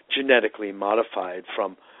been genetically modified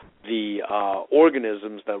from the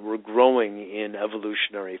organisms that were growing in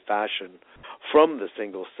evolutionary fashion from the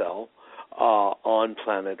single cell on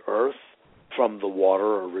planet Earth, from the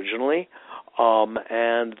water originally,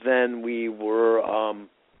 and then we were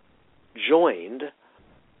joined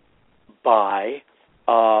by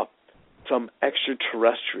some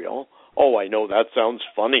extraterrestrial. Oh, I know that sounds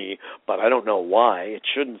funny, but I don't know why. It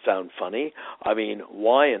shouldn't sound funny. I mean,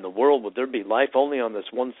 why in the world would there be life only on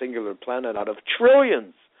this one singular planet out of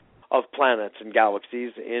trillions of planets and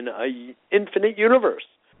galaxies in an infinite universe?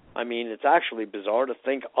 I mean, it's actually bizarre to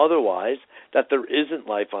think otherwise, that there isn't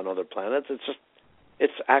life on other planets.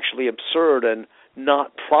 It's actually absurd and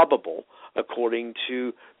not probable according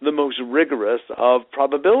to the most rigorous of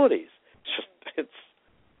probabilities. It's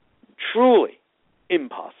truly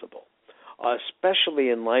impossible, especially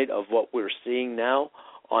in light of what we're seeing now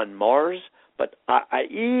on Mars. But I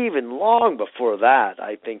even long before that,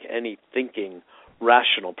 I think any thinking,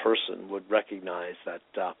 rational person would recognize that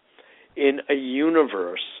in a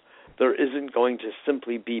universe, there isn't going to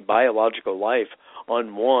simply be biological life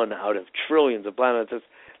on one out of trillions of planets.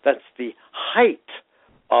 That's the height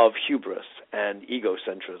of hubris and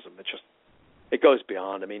egocentrism. It goes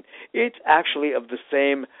beyond. I mean, it's actually of the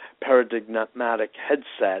same paradigmatic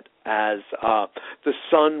headset as the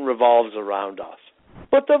sun revolves around us.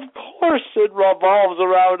 But of course it revolves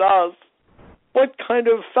around us. What kind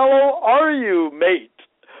of fellow are you, mate?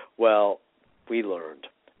 Well, we learned,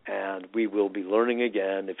 and we will be learning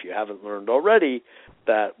again, if you haven't learned already,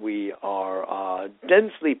 that we are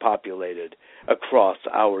densely populated across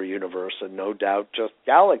our universe, and no doubt just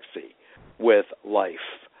galaxy, with life.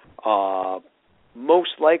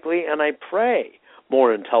 Most likely, and I pray,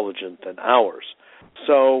 more intelligent than ours.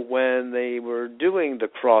 So when they were doing the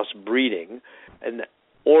crossbreeding, an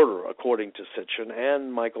order, according to Sitchin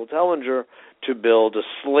and Michael Tellinger, to build a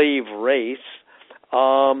slave race,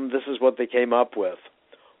 this is what they came up with.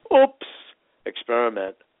 Oops,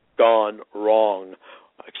 experiment gone wrong.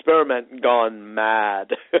 Experiment gone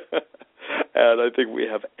mad. And I think we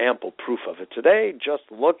have ample proof of it today.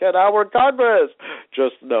 Just look at our Congress.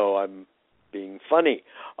 Just no, I'm being funny.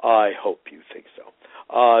 I hope you think so.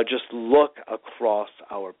 Just look across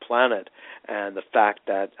our planet and the fact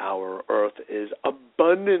that our Earth is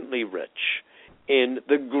abundantly rich in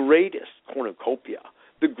the greatest cornucopia,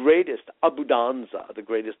 the greatest abundanza, the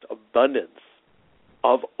greatest abundance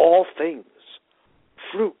of all things,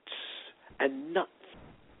 fruits and nuts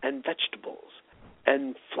and vegetables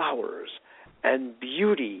and flowers and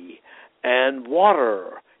beauty and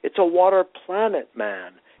water. It's a water planet,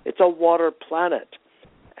 man. It's a water planet.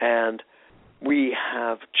 And we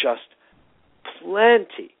have just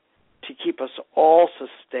plenty to keep us all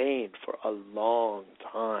sustained for a long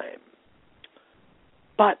time.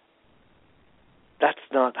 But that's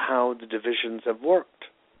not how the divisions have worked.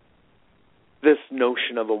 This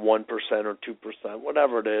notion of a 1% or 2%,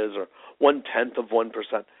 whatever it is, or 1/10 of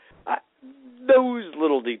 1%, those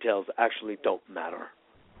little details actually don't matter.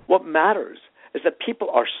 What matters is that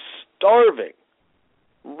people are starving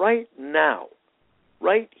right now,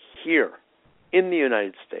 right here in the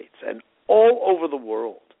United States and all over the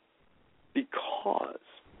world because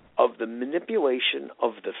of the manipulation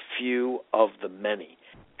of the few of the many.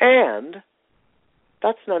 And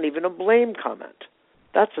that's not even a blame comment.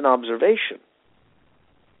 That's an observation.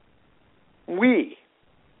 We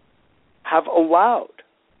have allowed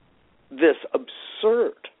this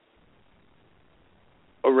absurd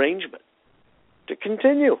arrangement to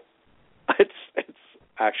continue. It's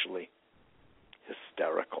actually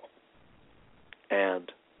hysterical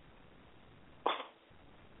and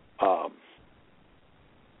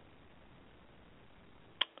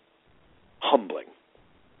humbling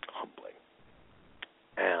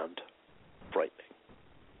and frightening.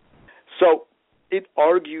 So it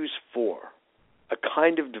argues for a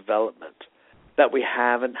kind of development that we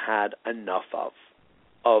haven't had enough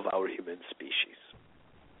of our human species.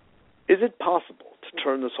 Is it possible to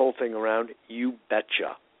turn this whole thing around? You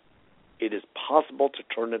betcha. It is possible to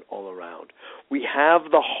turn it all around. We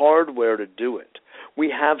have the hardware to do it. We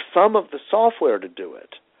have some of the software to do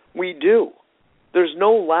it. We do. There's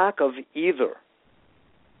no lack of either.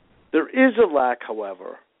 There is a lack,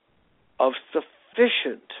 however, of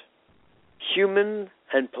sufficient human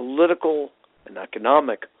and political and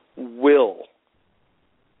economic will,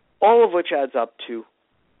 all of which adds up to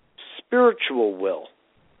spiritual will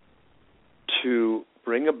to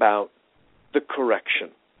bring about the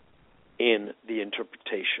correction in the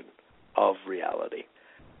interpretation of reality.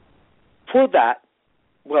 For that,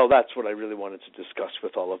 well, that's what I really wanted to discuss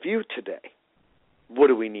with all of you today. What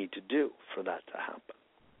do we need to do for that to happen?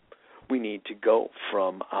 We need to go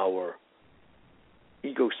from our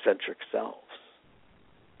egocentric selves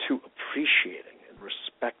to appreciating and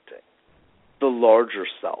respecting the larger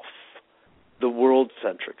self, the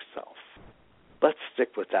world-centric self. Let's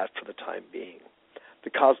stick with that for the time being. The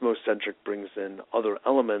cosmocentric brings in other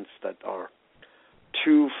elements that are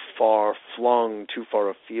too far flung, too far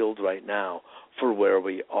afield right now for where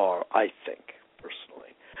we are, I think,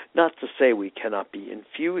 personally. Not to say we cannot be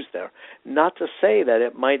infused there. Not to say that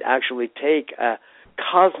it might actually take a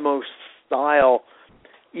cosmos-style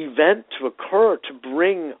event to occur to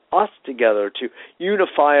bring us together, to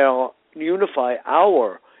unify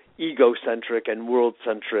our egocentric and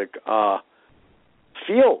world-centric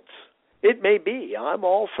fields. It may be. I'm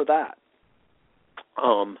all for that.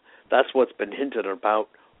 That's what's been hinted about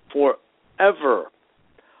forever.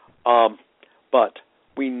 But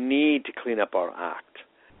we need to clean up our act.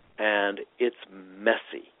 And it's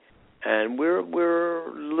messy. And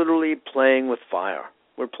we're literally playing with fire.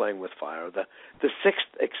 We're playing with fire. The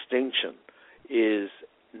sixth extinction is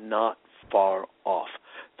not far off.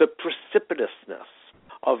 The precipitousness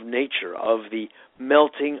of nature, of the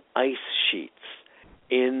melting ice sheets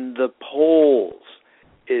in the poles,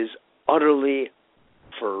 is utterly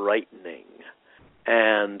frightening.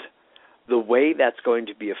 And the way that's going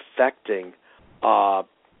to be affecting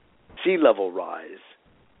sea level rise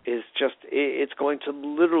is just, it's going to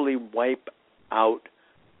literally wipe out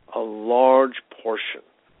a large portion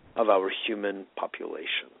of our human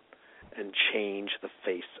population and change the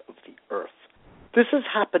face of the earth. This is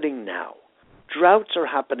happening now. Droughts are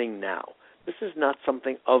happening now. This is not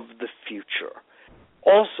something of the future.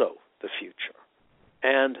 Also the future.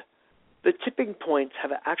 And the tipping points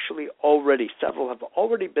have actually several have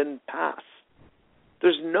already been passed.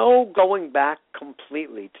 There's no going back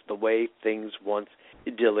completely to the way things once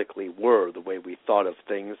idyllically were, the way we thought of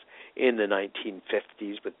things in the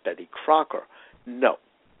 1950s with Betty Crocker. No.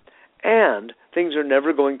 And things are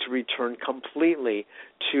never going to return completely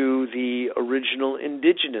to the original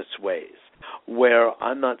indigenous ways, where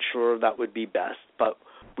I'm not sure that would be best, but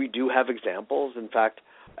we do have examples. In fact,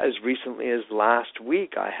 as recently as last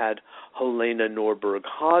week, I had Helena Norberg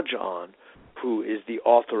Hodge on, who is the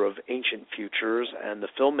author of Ancient Futures and the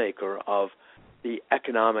filmmaker of The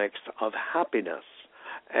Economics of Happiness.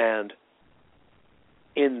 And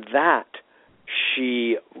in that,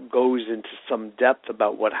 she goes into some depth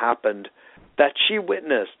about what happened that she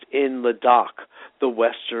witnessed in Ladakh, the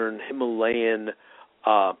Western Himalayan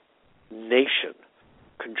nation,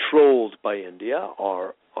 controlled by India.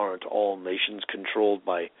 Aren't all nations controlled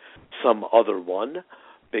by some other one,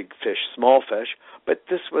 big fish, small fish? But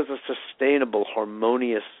this was a sustainable,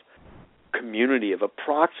 harmonious community of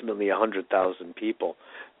approximately 100,000 people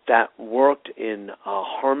that worked in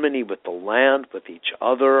harmony with the land, with each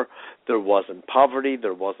other. There wasn't poverty.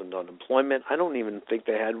 There wasn't unemployment. I don't even think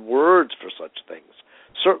they had words for such things.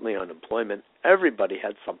 Certainly unemployment. Everybody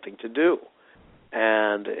had something to do.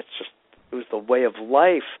 And it was the way of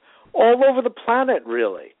life all over the planet,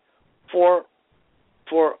 really, for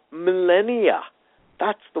millennia.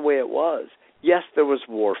 That's the way it was. Yes, there was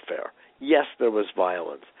warfare. Yes, there was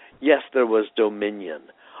violence. Yes, there was dominion.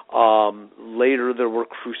 Later, there were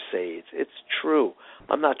crusades. It's true.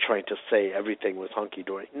 I'm not trying to say everything was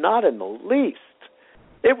hunky-dory. Not in the least.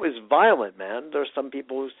 It was violent, man. There are some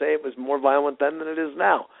people who say it was more violent then than it is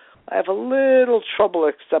now. I have a little trouble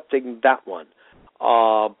accepting that one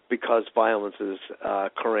because violence is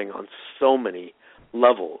occurring on so many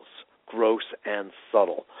levels, gross and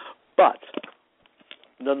subtle. But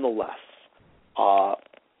nonetheless,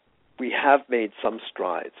 we have made some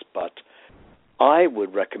strides, but I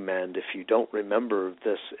would recommend, if you don't remember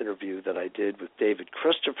this interview that I did with David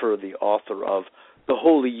Christopher, the author of The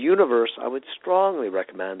Holy Universe, I would strongly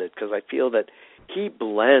recommend it because I feel that he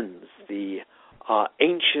blends the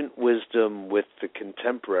ancient wisdom with the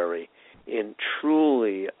contemporary in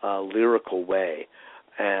truly a lyrical way,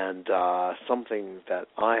 and something that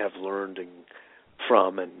I have learned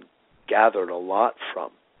from and gathered a lot from.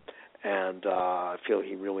 And I feel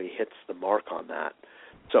he really hits the mark on that.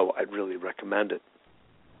 So I'd really recommend it.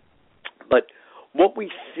 But what we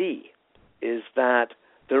see is that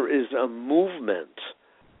there is a movement,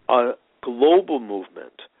 a global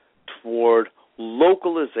movement toward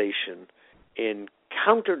localization in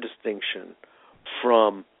counter-distinction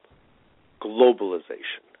from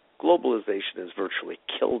globalization. Globalization has virtually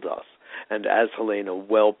killed us. And as Helena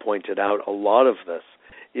well pointed out, a lot of this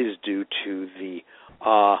is due to the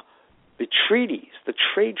treaties, the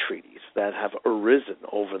trade treaties that have arisen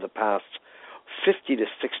over the past 50 to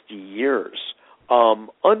 60 years.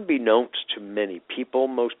 Unbeknownst to many people,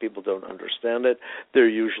 most people don't understand it. They're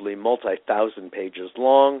usually multi-thousand pages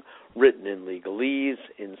long, written in legalese,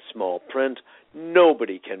 in small print.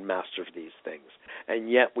 Nobody can master these things. And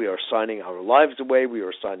yet we are signing our lives away, we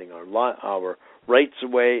are signing our rights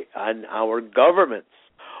away, and our governments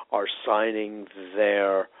are signing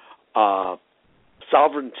their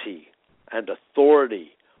sovereignty and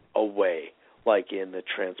authority away, like in the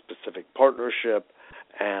Trans-Pacific Partnership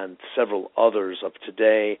and several others of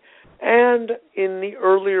today, and in the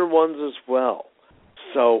earlier ones as well.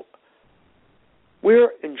 So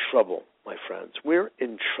we're in trouble, my friends. We're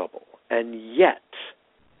in trouble. And yet,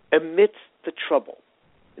 amidst the trouble,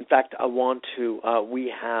 in fact,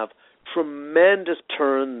 we have tremendous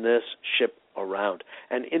turn this ship around.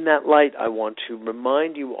 And in that light, I want to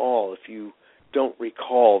remind you all, if you don't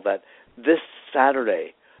recall, that this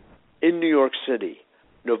Saturday in New York City,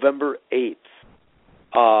 November 8th,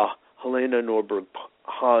 Helena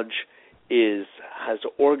Norberg-Hodge has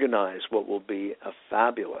organized what will be a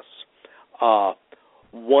fabulous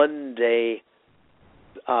one-day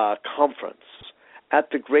conference at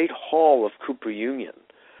the Great Hall of Cooper Union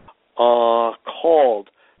called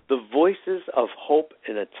The Voices of Hope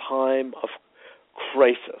in a Time of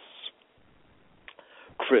Crisis.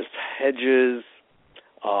 Chris Hedges,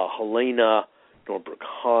 Helena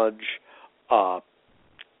Norberg-Hodge,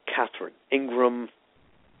 Catherine Ingram,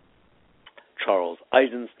 Charles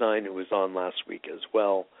Eisenstein, who was on last week as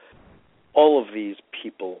well. All of these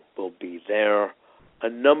people will be there. A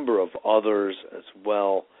number of others as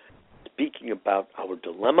well, speaking about our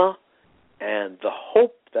dilemma and the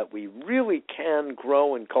hope that we really can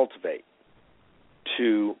grow and cultivate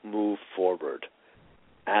to move forward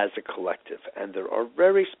as a collective. And there are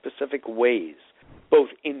very specific ways, both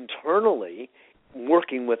internally,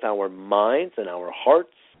 working with our minds and our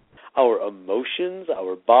hearts, our emotions,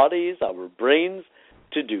 our bodies, our brains,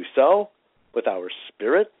 to do so with our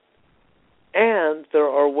spirit. And there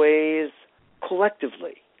are ways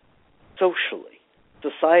collectively, socially,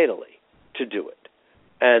 societally, to do it.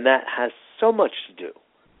 And that has so much to do.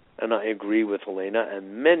 And I agree with Helena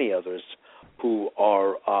and many others who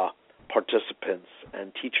are participants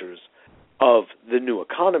and teachers of the new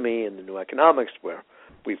economy and the new economics, where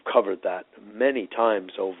we've covered that many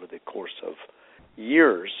times over the course of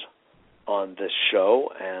years on this show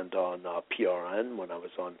and on PRN, when I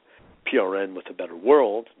was on PRN with A Better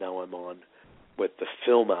World. Now I'm on with the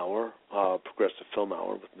Film Hour, Progressive Film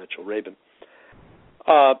Hour with Mitchell Rabin.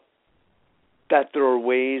 That there are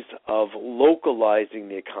ways of localizing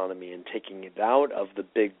the economy and taking it out of the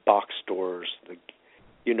big box stores, the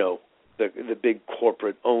the big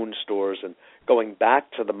corporate-owned stores and going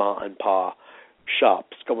back to the ma and pa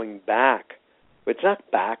shops, going back. It's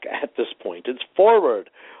not back at this point. It's forward,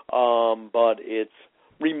 but it's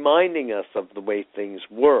reminding us of the way things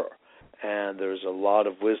were. And there's a lot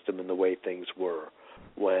of wisdom in the way things were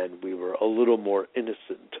when we were a little more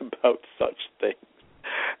innocent about such things.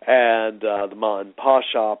 And the ma and pa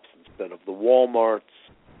shops instead of the Walmarts,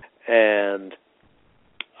 and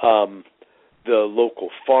the local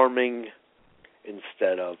farming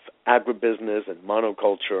instead of agribusiness and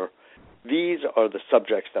monoculture. These are the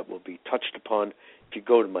subjects that will be touched upon. If you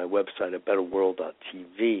go to my website at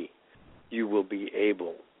betterworld.tv, you will be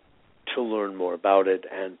able to learn more about it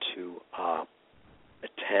and to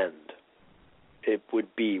attend. It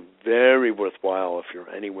would be very worthwhile if you're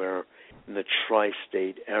anywhere in the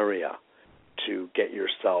tri-state area to get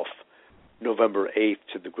yourself November 8th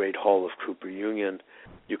to the Great Hall of Cooper Union.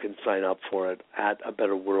 You can sign up for it at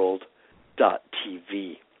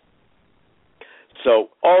abetterworld.tv. So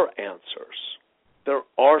our answers, there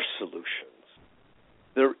are solutions.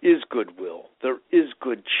 There is goodwill. There is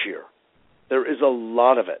good cheer. There is a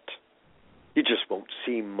lot of it. You just won't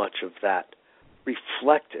see much of that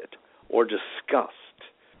reflected or discussed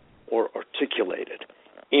or articulated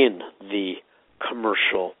in the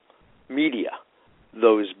commercial media,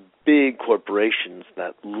 those big corporations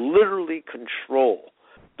that literally control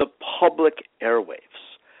the public airwaves.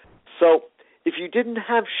 So if you didn't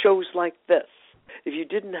have shows like this, if you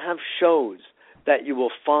didn't have shows that you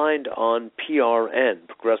will find on PRN,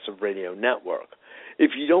 Progressive Radio Network,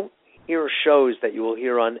 if you don't hear shows that you will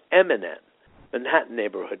hear on MNN, Manhattan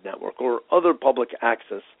Neighborhood Network, or other public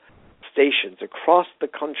access stations across the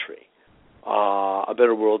country, A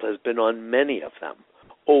Better World has been on many of them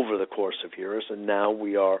over the course of years, and now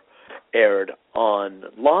we are aired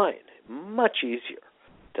online. Much easier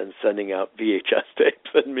than sending out VHS tapes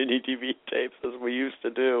and mini DV tapes as we used to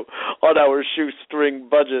do on our shoestring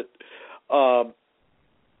budget.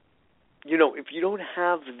 If you don't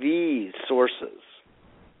have these sources,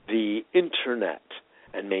 the internet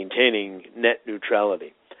and maintaining net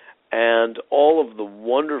neutrality, and all of the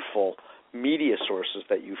wonderful media sources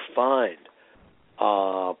that you find,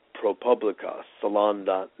 ProPublica,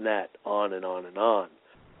 Salon.net, on and on and on,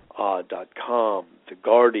 .com, The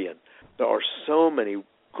Guardian. There are so many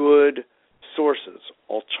good sources,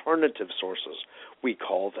 alternative sources, we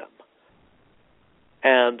call them.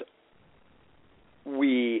 And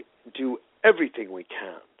we do everything we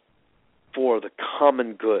can for the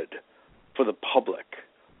common good, for the public,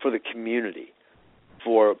 for the community,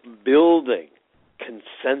 for building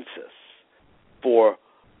consensus, for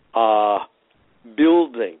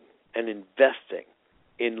building and investing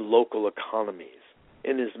in local economies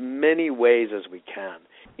in as many ways as we can,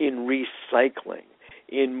 in recycling,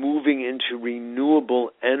 in moving into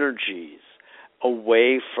renewable energies,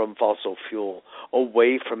 away from fossil fuel,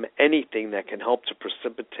 away from anything that can help to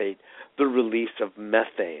precipitate the release of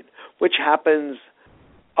methane, which happens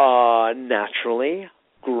naturally,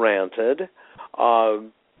 granted.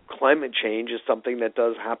 Climate change is something that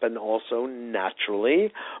does happen also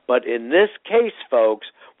naturally, but in this case, folks,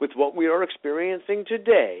 with what we are experiencing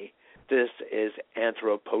today, this is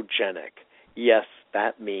anthropogenic. Yes,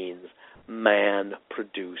 that means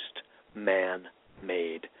man-produced,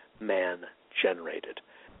 man-made, man-generated.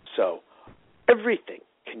 So everything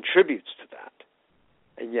contributes to that.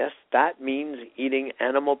 And yes, that means eating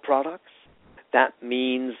animal products. That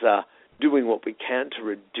means doing what we can to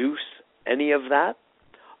reduce any of that.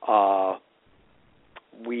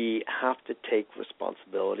 We have to take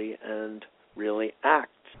responsibility and really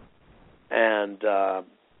act. And,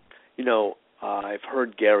 I've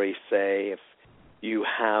heard Gary say if you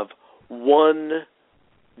have one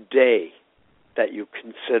day that you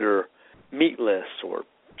consider meatless or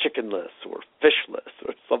chickenless or fishless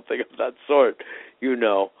or something of that sort,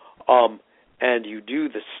 and you do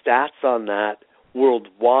the stats on that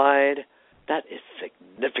worldwide, that is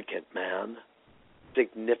significant, man.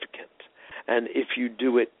 Significant. And if you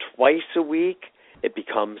do it twice a week, it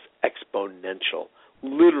becomes exponential,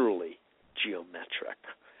 literally geometric.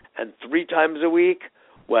 And 3 times a week,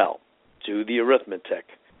 well, do the arithmetic.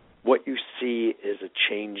 What you see is a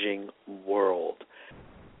changing world.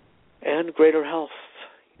 And greater health,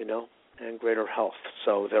 and greater health.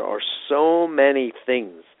 So there are so many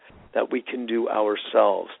things that we can do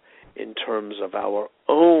ourselves in terms of our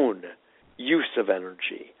own use of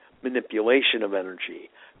energy, manipulation of energy,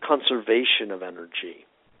 conservation of energy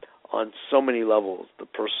on so many levels, the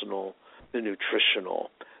personal, the nutritional,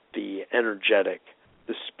 the energetic,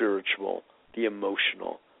 the spiritual, the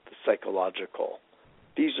emotional, the psychological.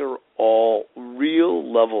 These are all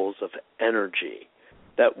real levels of energy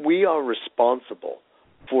that we are responsible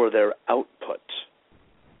for their output,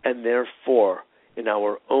 and therefore, in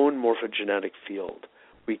our own morphogenetic field,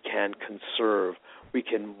 we can conserve, we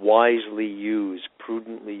can wisely use,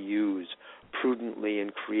 prudently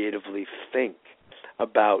and creatively think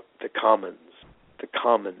about the commons, the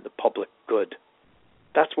common, the public good.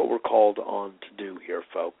 That's what we're called on to do here,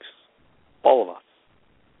 folks. All of us.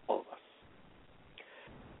 All of us.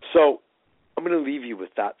 So, I'm going to leave you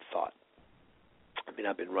with that thought. I mean,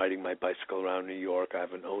 I've been riding my bicycle around New York. I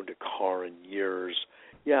haven't owned a car in years.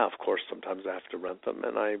 Yeah, of course, sometimes I have to rent them,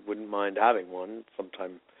 and I wouldn't mind having one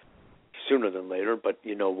sometime sooner than later. But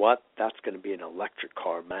you know what? That's going to be an electric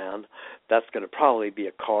car, man. That's going to probably be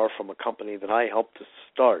a car from a company that I helped to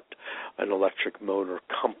start, an electric motor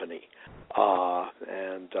company.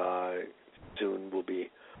 And soon we'll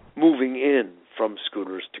be moving in from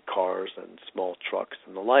scooters to cars and small trucks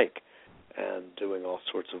and the like, and doing all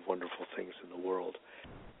sorts of wonderful things in the world.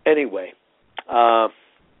 Anyway,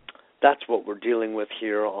 that's what we're dealing with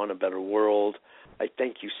here on A Better World. I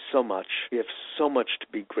thank you so much. We have so much to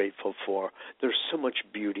be grateful for. There's so much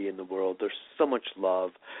beauty in the world. There's so much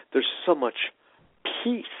love. There's so much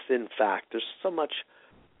peace, in fact. There's so much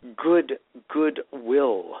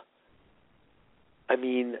goodwill. I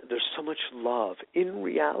mean, there's so much love. In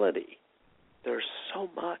reality, there's so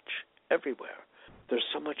much everywhere. There's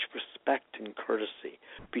so much respect and courtesy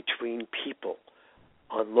between people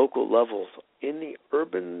on local levels in the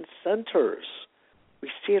urban centers. We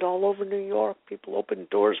see it all over New York. People open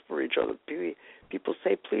doors for each other. People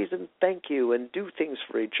say please and thank you and do things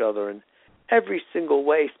for each other in every single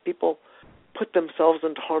way. People put themselves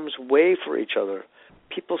into harm's way for each other.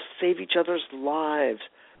 People save each other's lives.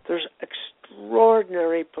 There's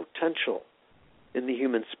extraordinary potential in the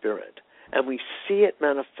human spirit, and we see it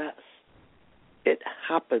manifest. It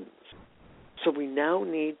happens. So we now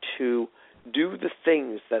need to do the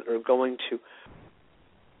things that are going to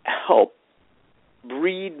help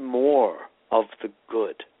breed more of the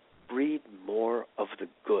good. Breed more of the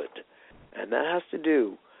good. And that has to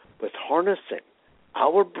do with harnessing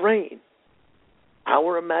our brain,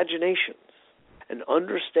 our imaginations, and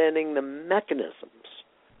understanding the mechanisms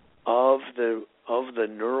of the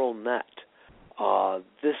neural net.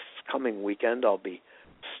 This coming weekend, I'll be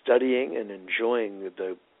studying and enjoying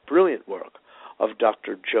the brilliant work of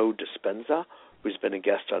Dr. Joe Dispenza, who's been a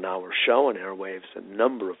guest on our show on Airwaves a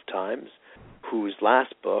number of times, whose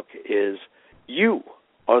last book is You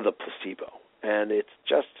Are the Placebo. And it's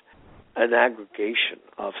just an aggregation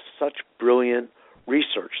of such brilliant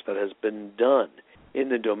research that has been done in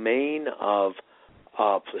the domain of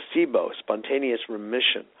placebo, spontaneous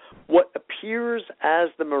remission, what appears as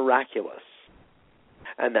the miraculous.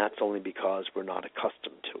 And that's only because we're not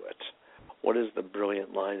accustomed to it. What is the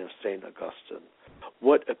brilliant line of St. Augustine?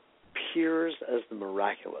 What appears as the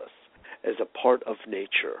miraculous is a part of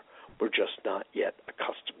nature we're just not yet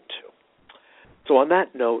accustomed to. So on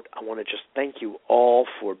that note, I want to just thank you all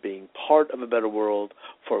for being part of A Better World,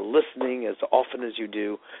 for listening as often as you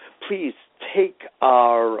do. Please take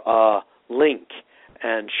our link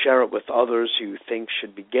and share it with others who you think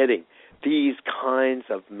should be getting these kinds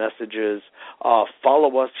of messages.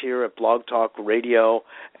 Follow us here at Blog Talk Radio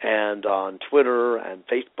and on Twitter and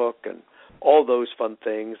Facebook and all those fun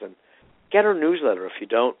things. And get our newsletter if you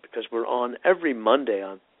don't, because we're on every Monday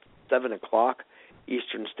on 7 o'clock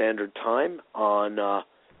Eastern Standard Time on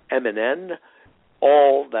MNN.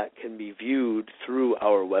 All that can be viewed through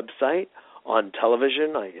our website. On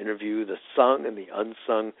television, I interview the sung and the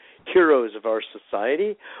unsung heroes of our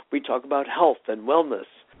society. We talk about health and wellness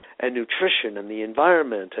and nutrition and the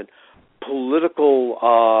environment and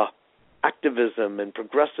political activism and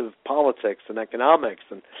progressive politics and economics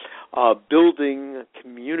and building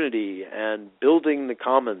community and building the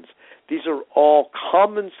commons. These are all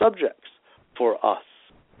common subjects for us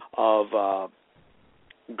of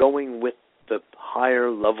going with the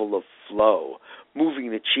higher level of flow,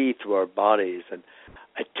 moving the chi through our bodies and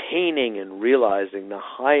attaining and realizing the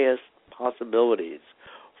highest possibilities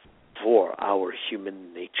for our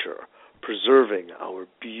human nature, preserving our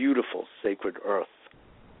beautiful sacred earth.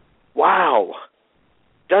 Wow!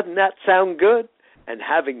 Doesn't that sound good? And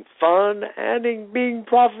having fun and being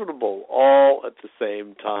profitable all at the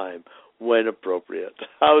same time when appropriate.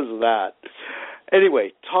 How's that?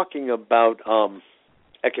 Anyway, talking about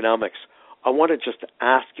economics, I want to just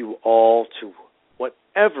ask you all to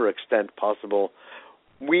whatever extent possible,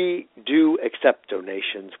 we do accept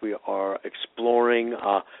donations. We are exploring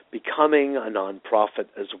becoming a nonprofit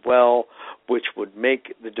as well, which would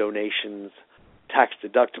make the donations tax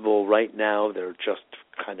deductible. Right now, they're just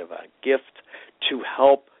kind of a gift to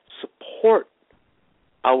help support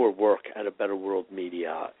our work at A Better World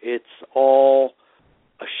Media. It's all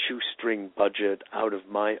a shoestring budget out of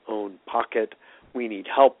my own pocket. We need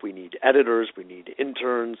help. We need editors. We need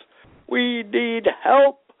interns. We need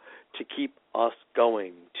help to keep us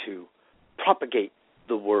going, to propagate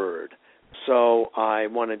the word. So I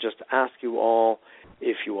want to just ask you all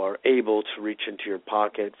if you are able to reach into your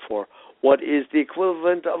pocket for what is the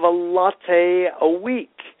equivalent of a latte a week,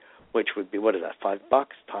 which would be, what is that, $5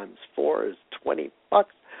 times 4 is $20,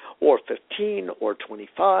 or 15, or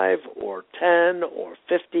 25, or 10, or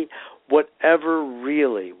 50, whatever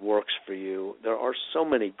really works for you. There are so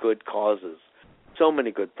many good causes, so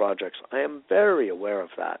many good projects. I am very aware of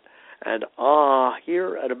that. And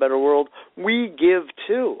here at A Better World, we give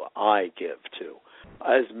too. I give too.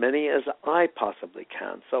 As many as I possibly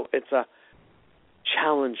can. So it's a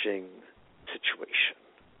challenging situation.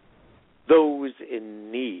 Those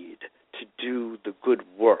in need to do the good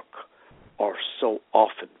work are so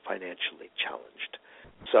often financially challenged.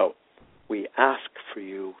 So we ask for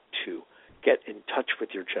you to get in touch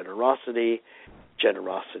with your generosity.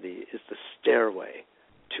 Generosity is the stairway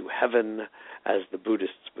to heaven, as the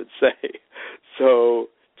Buddhists would say. So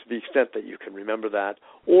to the extent that you can remember that,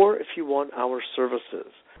 or if you want our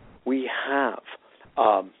services, we have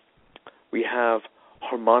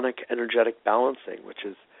harmonic energetic balancing, which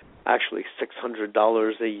is actually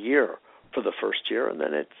 $600 a year for the first year, and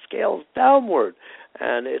then it scales downward.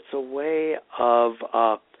 And it's a way of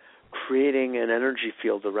creating an energy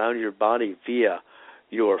field around your body via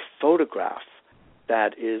your photograph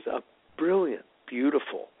that is a brilliant,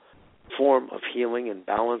 beautiful form of healing and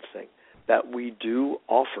balancing that we do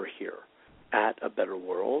offer here at A Better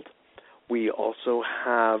World. We also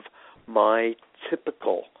have my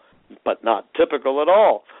typical, but not typical at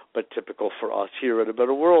all, but typical for us here at A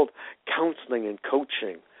Better World, counseling and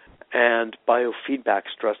coaching and biofeedback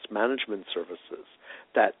stress management services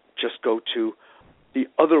that just go to the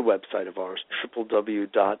other website of ours,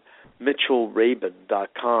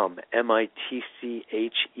 www.mitchellrabin.com,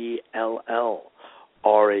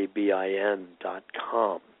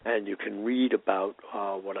 MITCHELLRABIN.com. And you can read about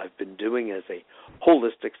what I've been doing as a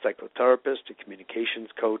holistic psychotherapist, a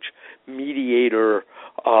communications coach, mediator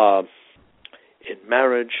in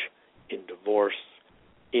marriage, in divorce,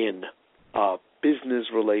 in business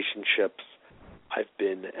relationships. I've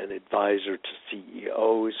been an advisor to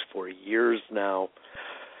CEOs for years now.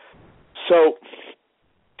 So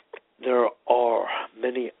there are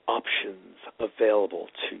many options available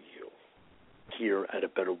to you here at A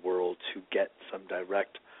Better World to get some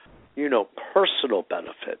direct, personal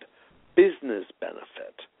benefit, business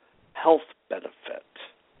benefit, health benefit,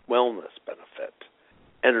 wellness benefit,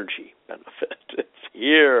 energy benefit. It's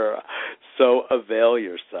here. So avail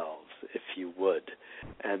yourselves if you would.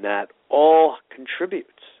 And that all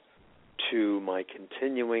contributes to my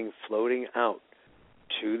continuing floating out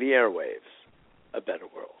to the airwaves, A Better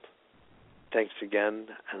World. Thanks again,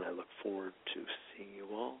 and I look forward to seeing you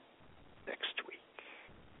all next week.